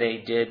latest one they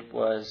did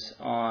was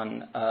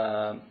on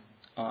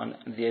on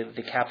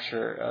the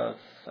capture of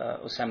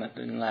Osama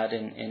bin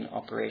Laden in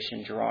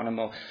Operation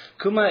Geronimo.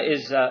 Kuma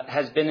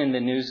has been in the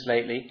news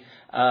lately.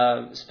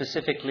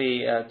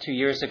 Specifically, 2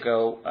 years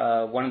ago,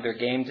 one of their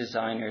game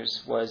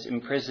designers was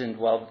imprisoned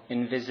while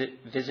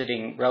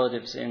visiting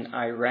relatives in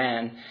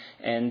Iran,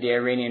 and the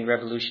Iranian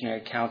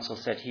Revolutionary Council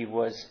said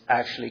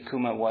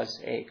Kuma was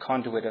a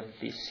conduit of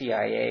the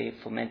CIA,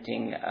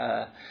 fomenting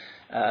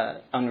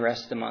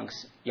unrest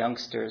amongst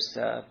youngsters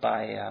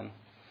by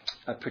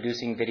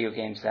producing video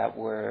games that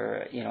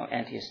were,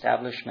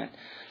 anti-establishment.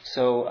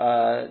 So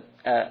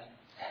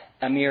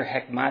Amir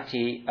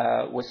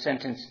Hekmati was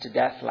sentenced to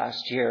death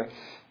last year.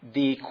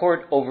 The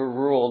court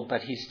overruled,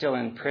 but he's still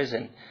in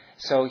prison.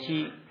 So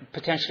he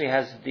potentially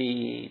has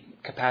the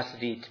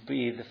capacity to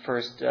be the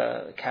first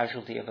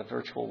casualty of a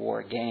virtual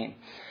war game.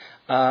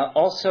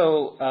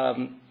 Also,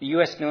 the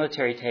U.S.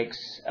 military takes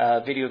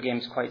video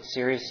games quite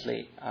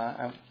seriously.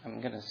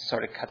 I'm going to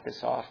sort of cut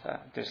this off.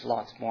 There's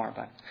lots more,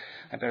 but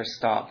I better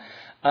stop.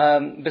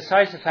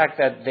 Besides the fact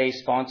that they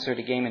sponsored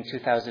a game in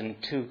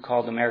 2002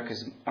 called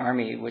America's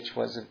Army, which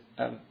was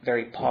a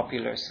very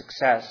popular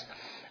success,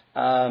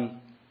 the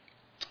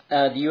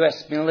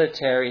U.S.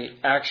 military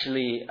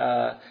actually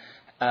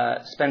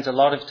spends a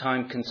lot of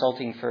time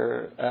consulting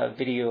for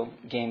video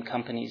game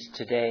companies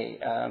today.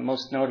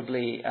 Most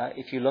notably,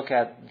 if you look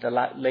at the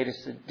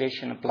latest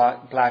edition of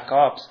Black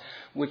Ops,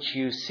 which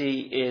you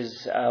see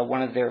is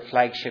one of their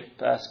flagship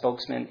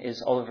spokesmen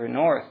is Oliver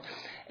North.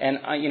 And,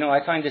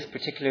 I find this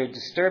particularly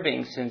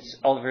disturbing since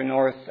Oliver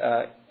North,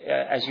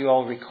 as you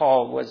all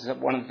recall, was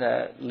one of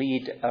the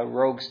lead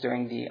rogues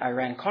during the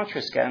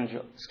Iran-Contra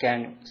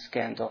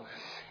scandal.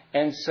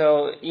 And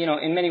so,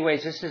 in many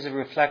ways, this is a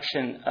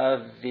reflection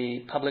of the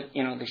public,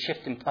 the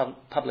shift in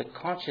public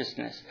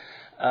consciousness.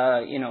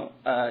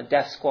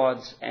 Death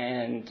squads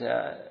and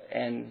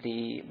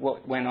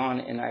what went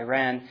on in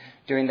Iran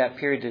during that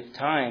period of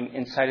time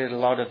incited a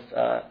lot of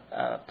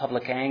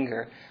public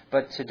anger.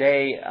 But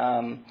today,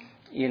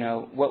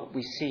 what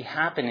we see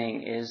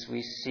happening is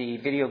we see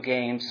video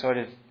games sort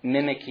of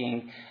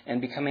mimicking and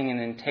becoming an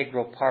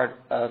integral part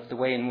of the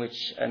way in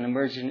which an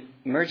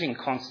emerging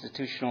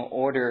constitutional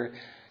order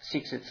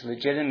seeks its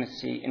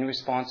legitimacy in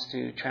response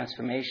to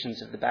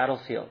transformations of the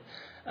battlefield,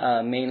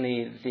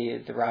 mainly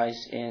the rise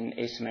in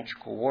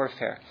asymmetrical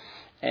warfare.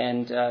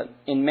 And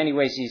in many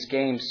ways, these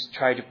games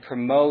try to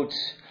promote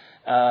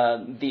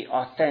the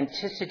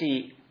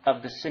authenticity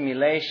of the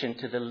simulation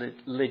to the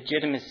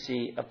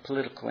legitimacy of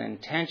political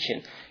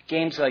intention.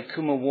 Games like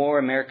Kuma War,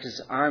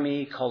 America's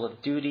Army, Call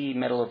of Duty,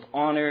 Medal of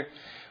Honor,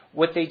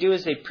 what they do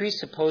is they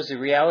presuppose the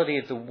reality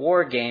of the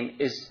war game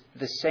is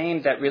the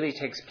same that really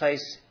takes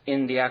place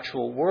in the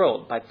actual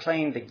world. By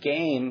playing the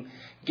game,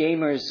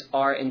 gamers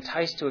are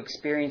enticed to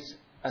experience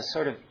a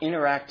sort of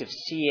interactive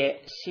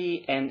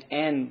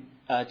CNN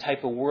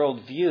type of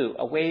worldview,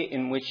 a way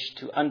in which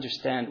to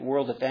understand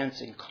world events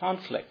in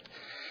conflict.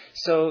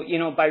 So,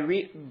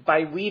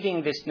 by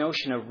weaving this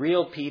notion of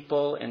real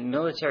people and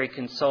military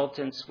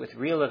consultants with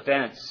real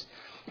events,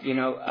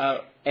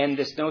 and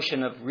this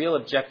notion of real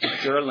objective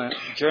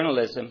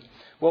journalism,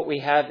 what we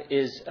have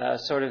is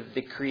sort of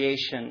the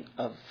creation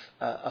of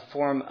a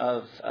form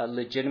of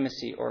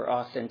legitimacy or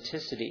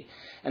authenticity.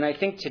 And I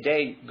think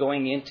today,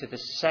 going into the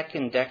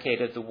second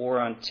decade of the war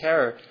on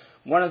terror,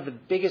 one of the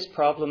biggest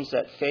problems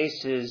that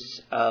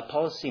faces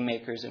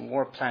policymakers and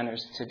war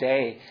planners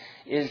today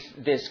is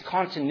this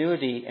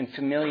continuity and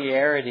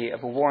familiarity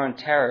of a war on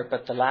terror,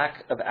 but the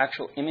lack of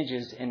actual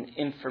images and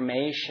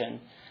information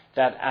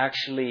that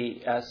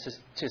actually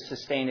to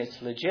sustain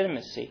its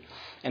legitimacy.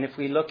 And if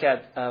we look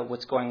at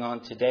what's going on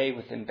today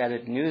with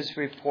embedded news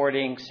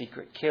reporting,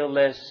 secret kill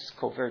lists,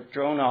 covert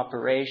drone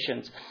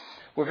operations,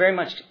 we're very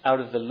much out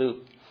of the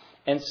loop.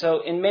 And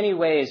so in many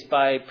ways,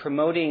 by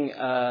promoting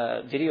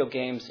video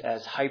games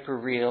as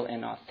hyper-real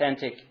and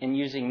authentic and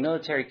using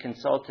military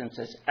consultants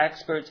as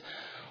experts,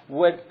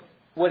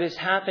 what is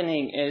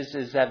happening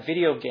is that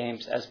video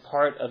games as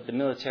part of the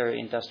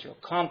military-industrial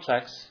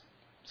complex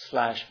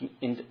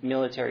 /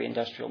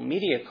 military-industrial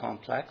media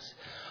complex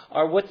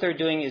are what they're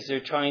doing is they're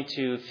trying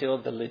to fill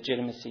the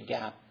legitimacy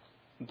gap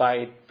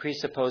by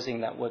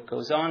presupposing that what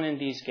goes on in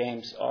these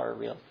games are a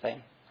real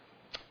thing.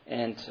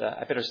 And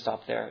I better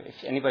stop there. If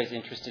anybody's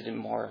interested in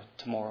more,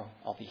 tomorrow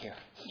I'll be here.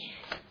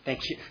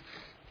 Thank you.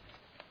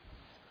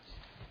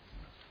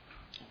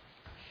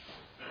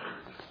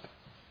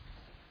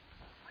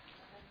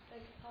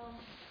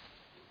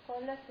 So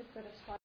unless we've got a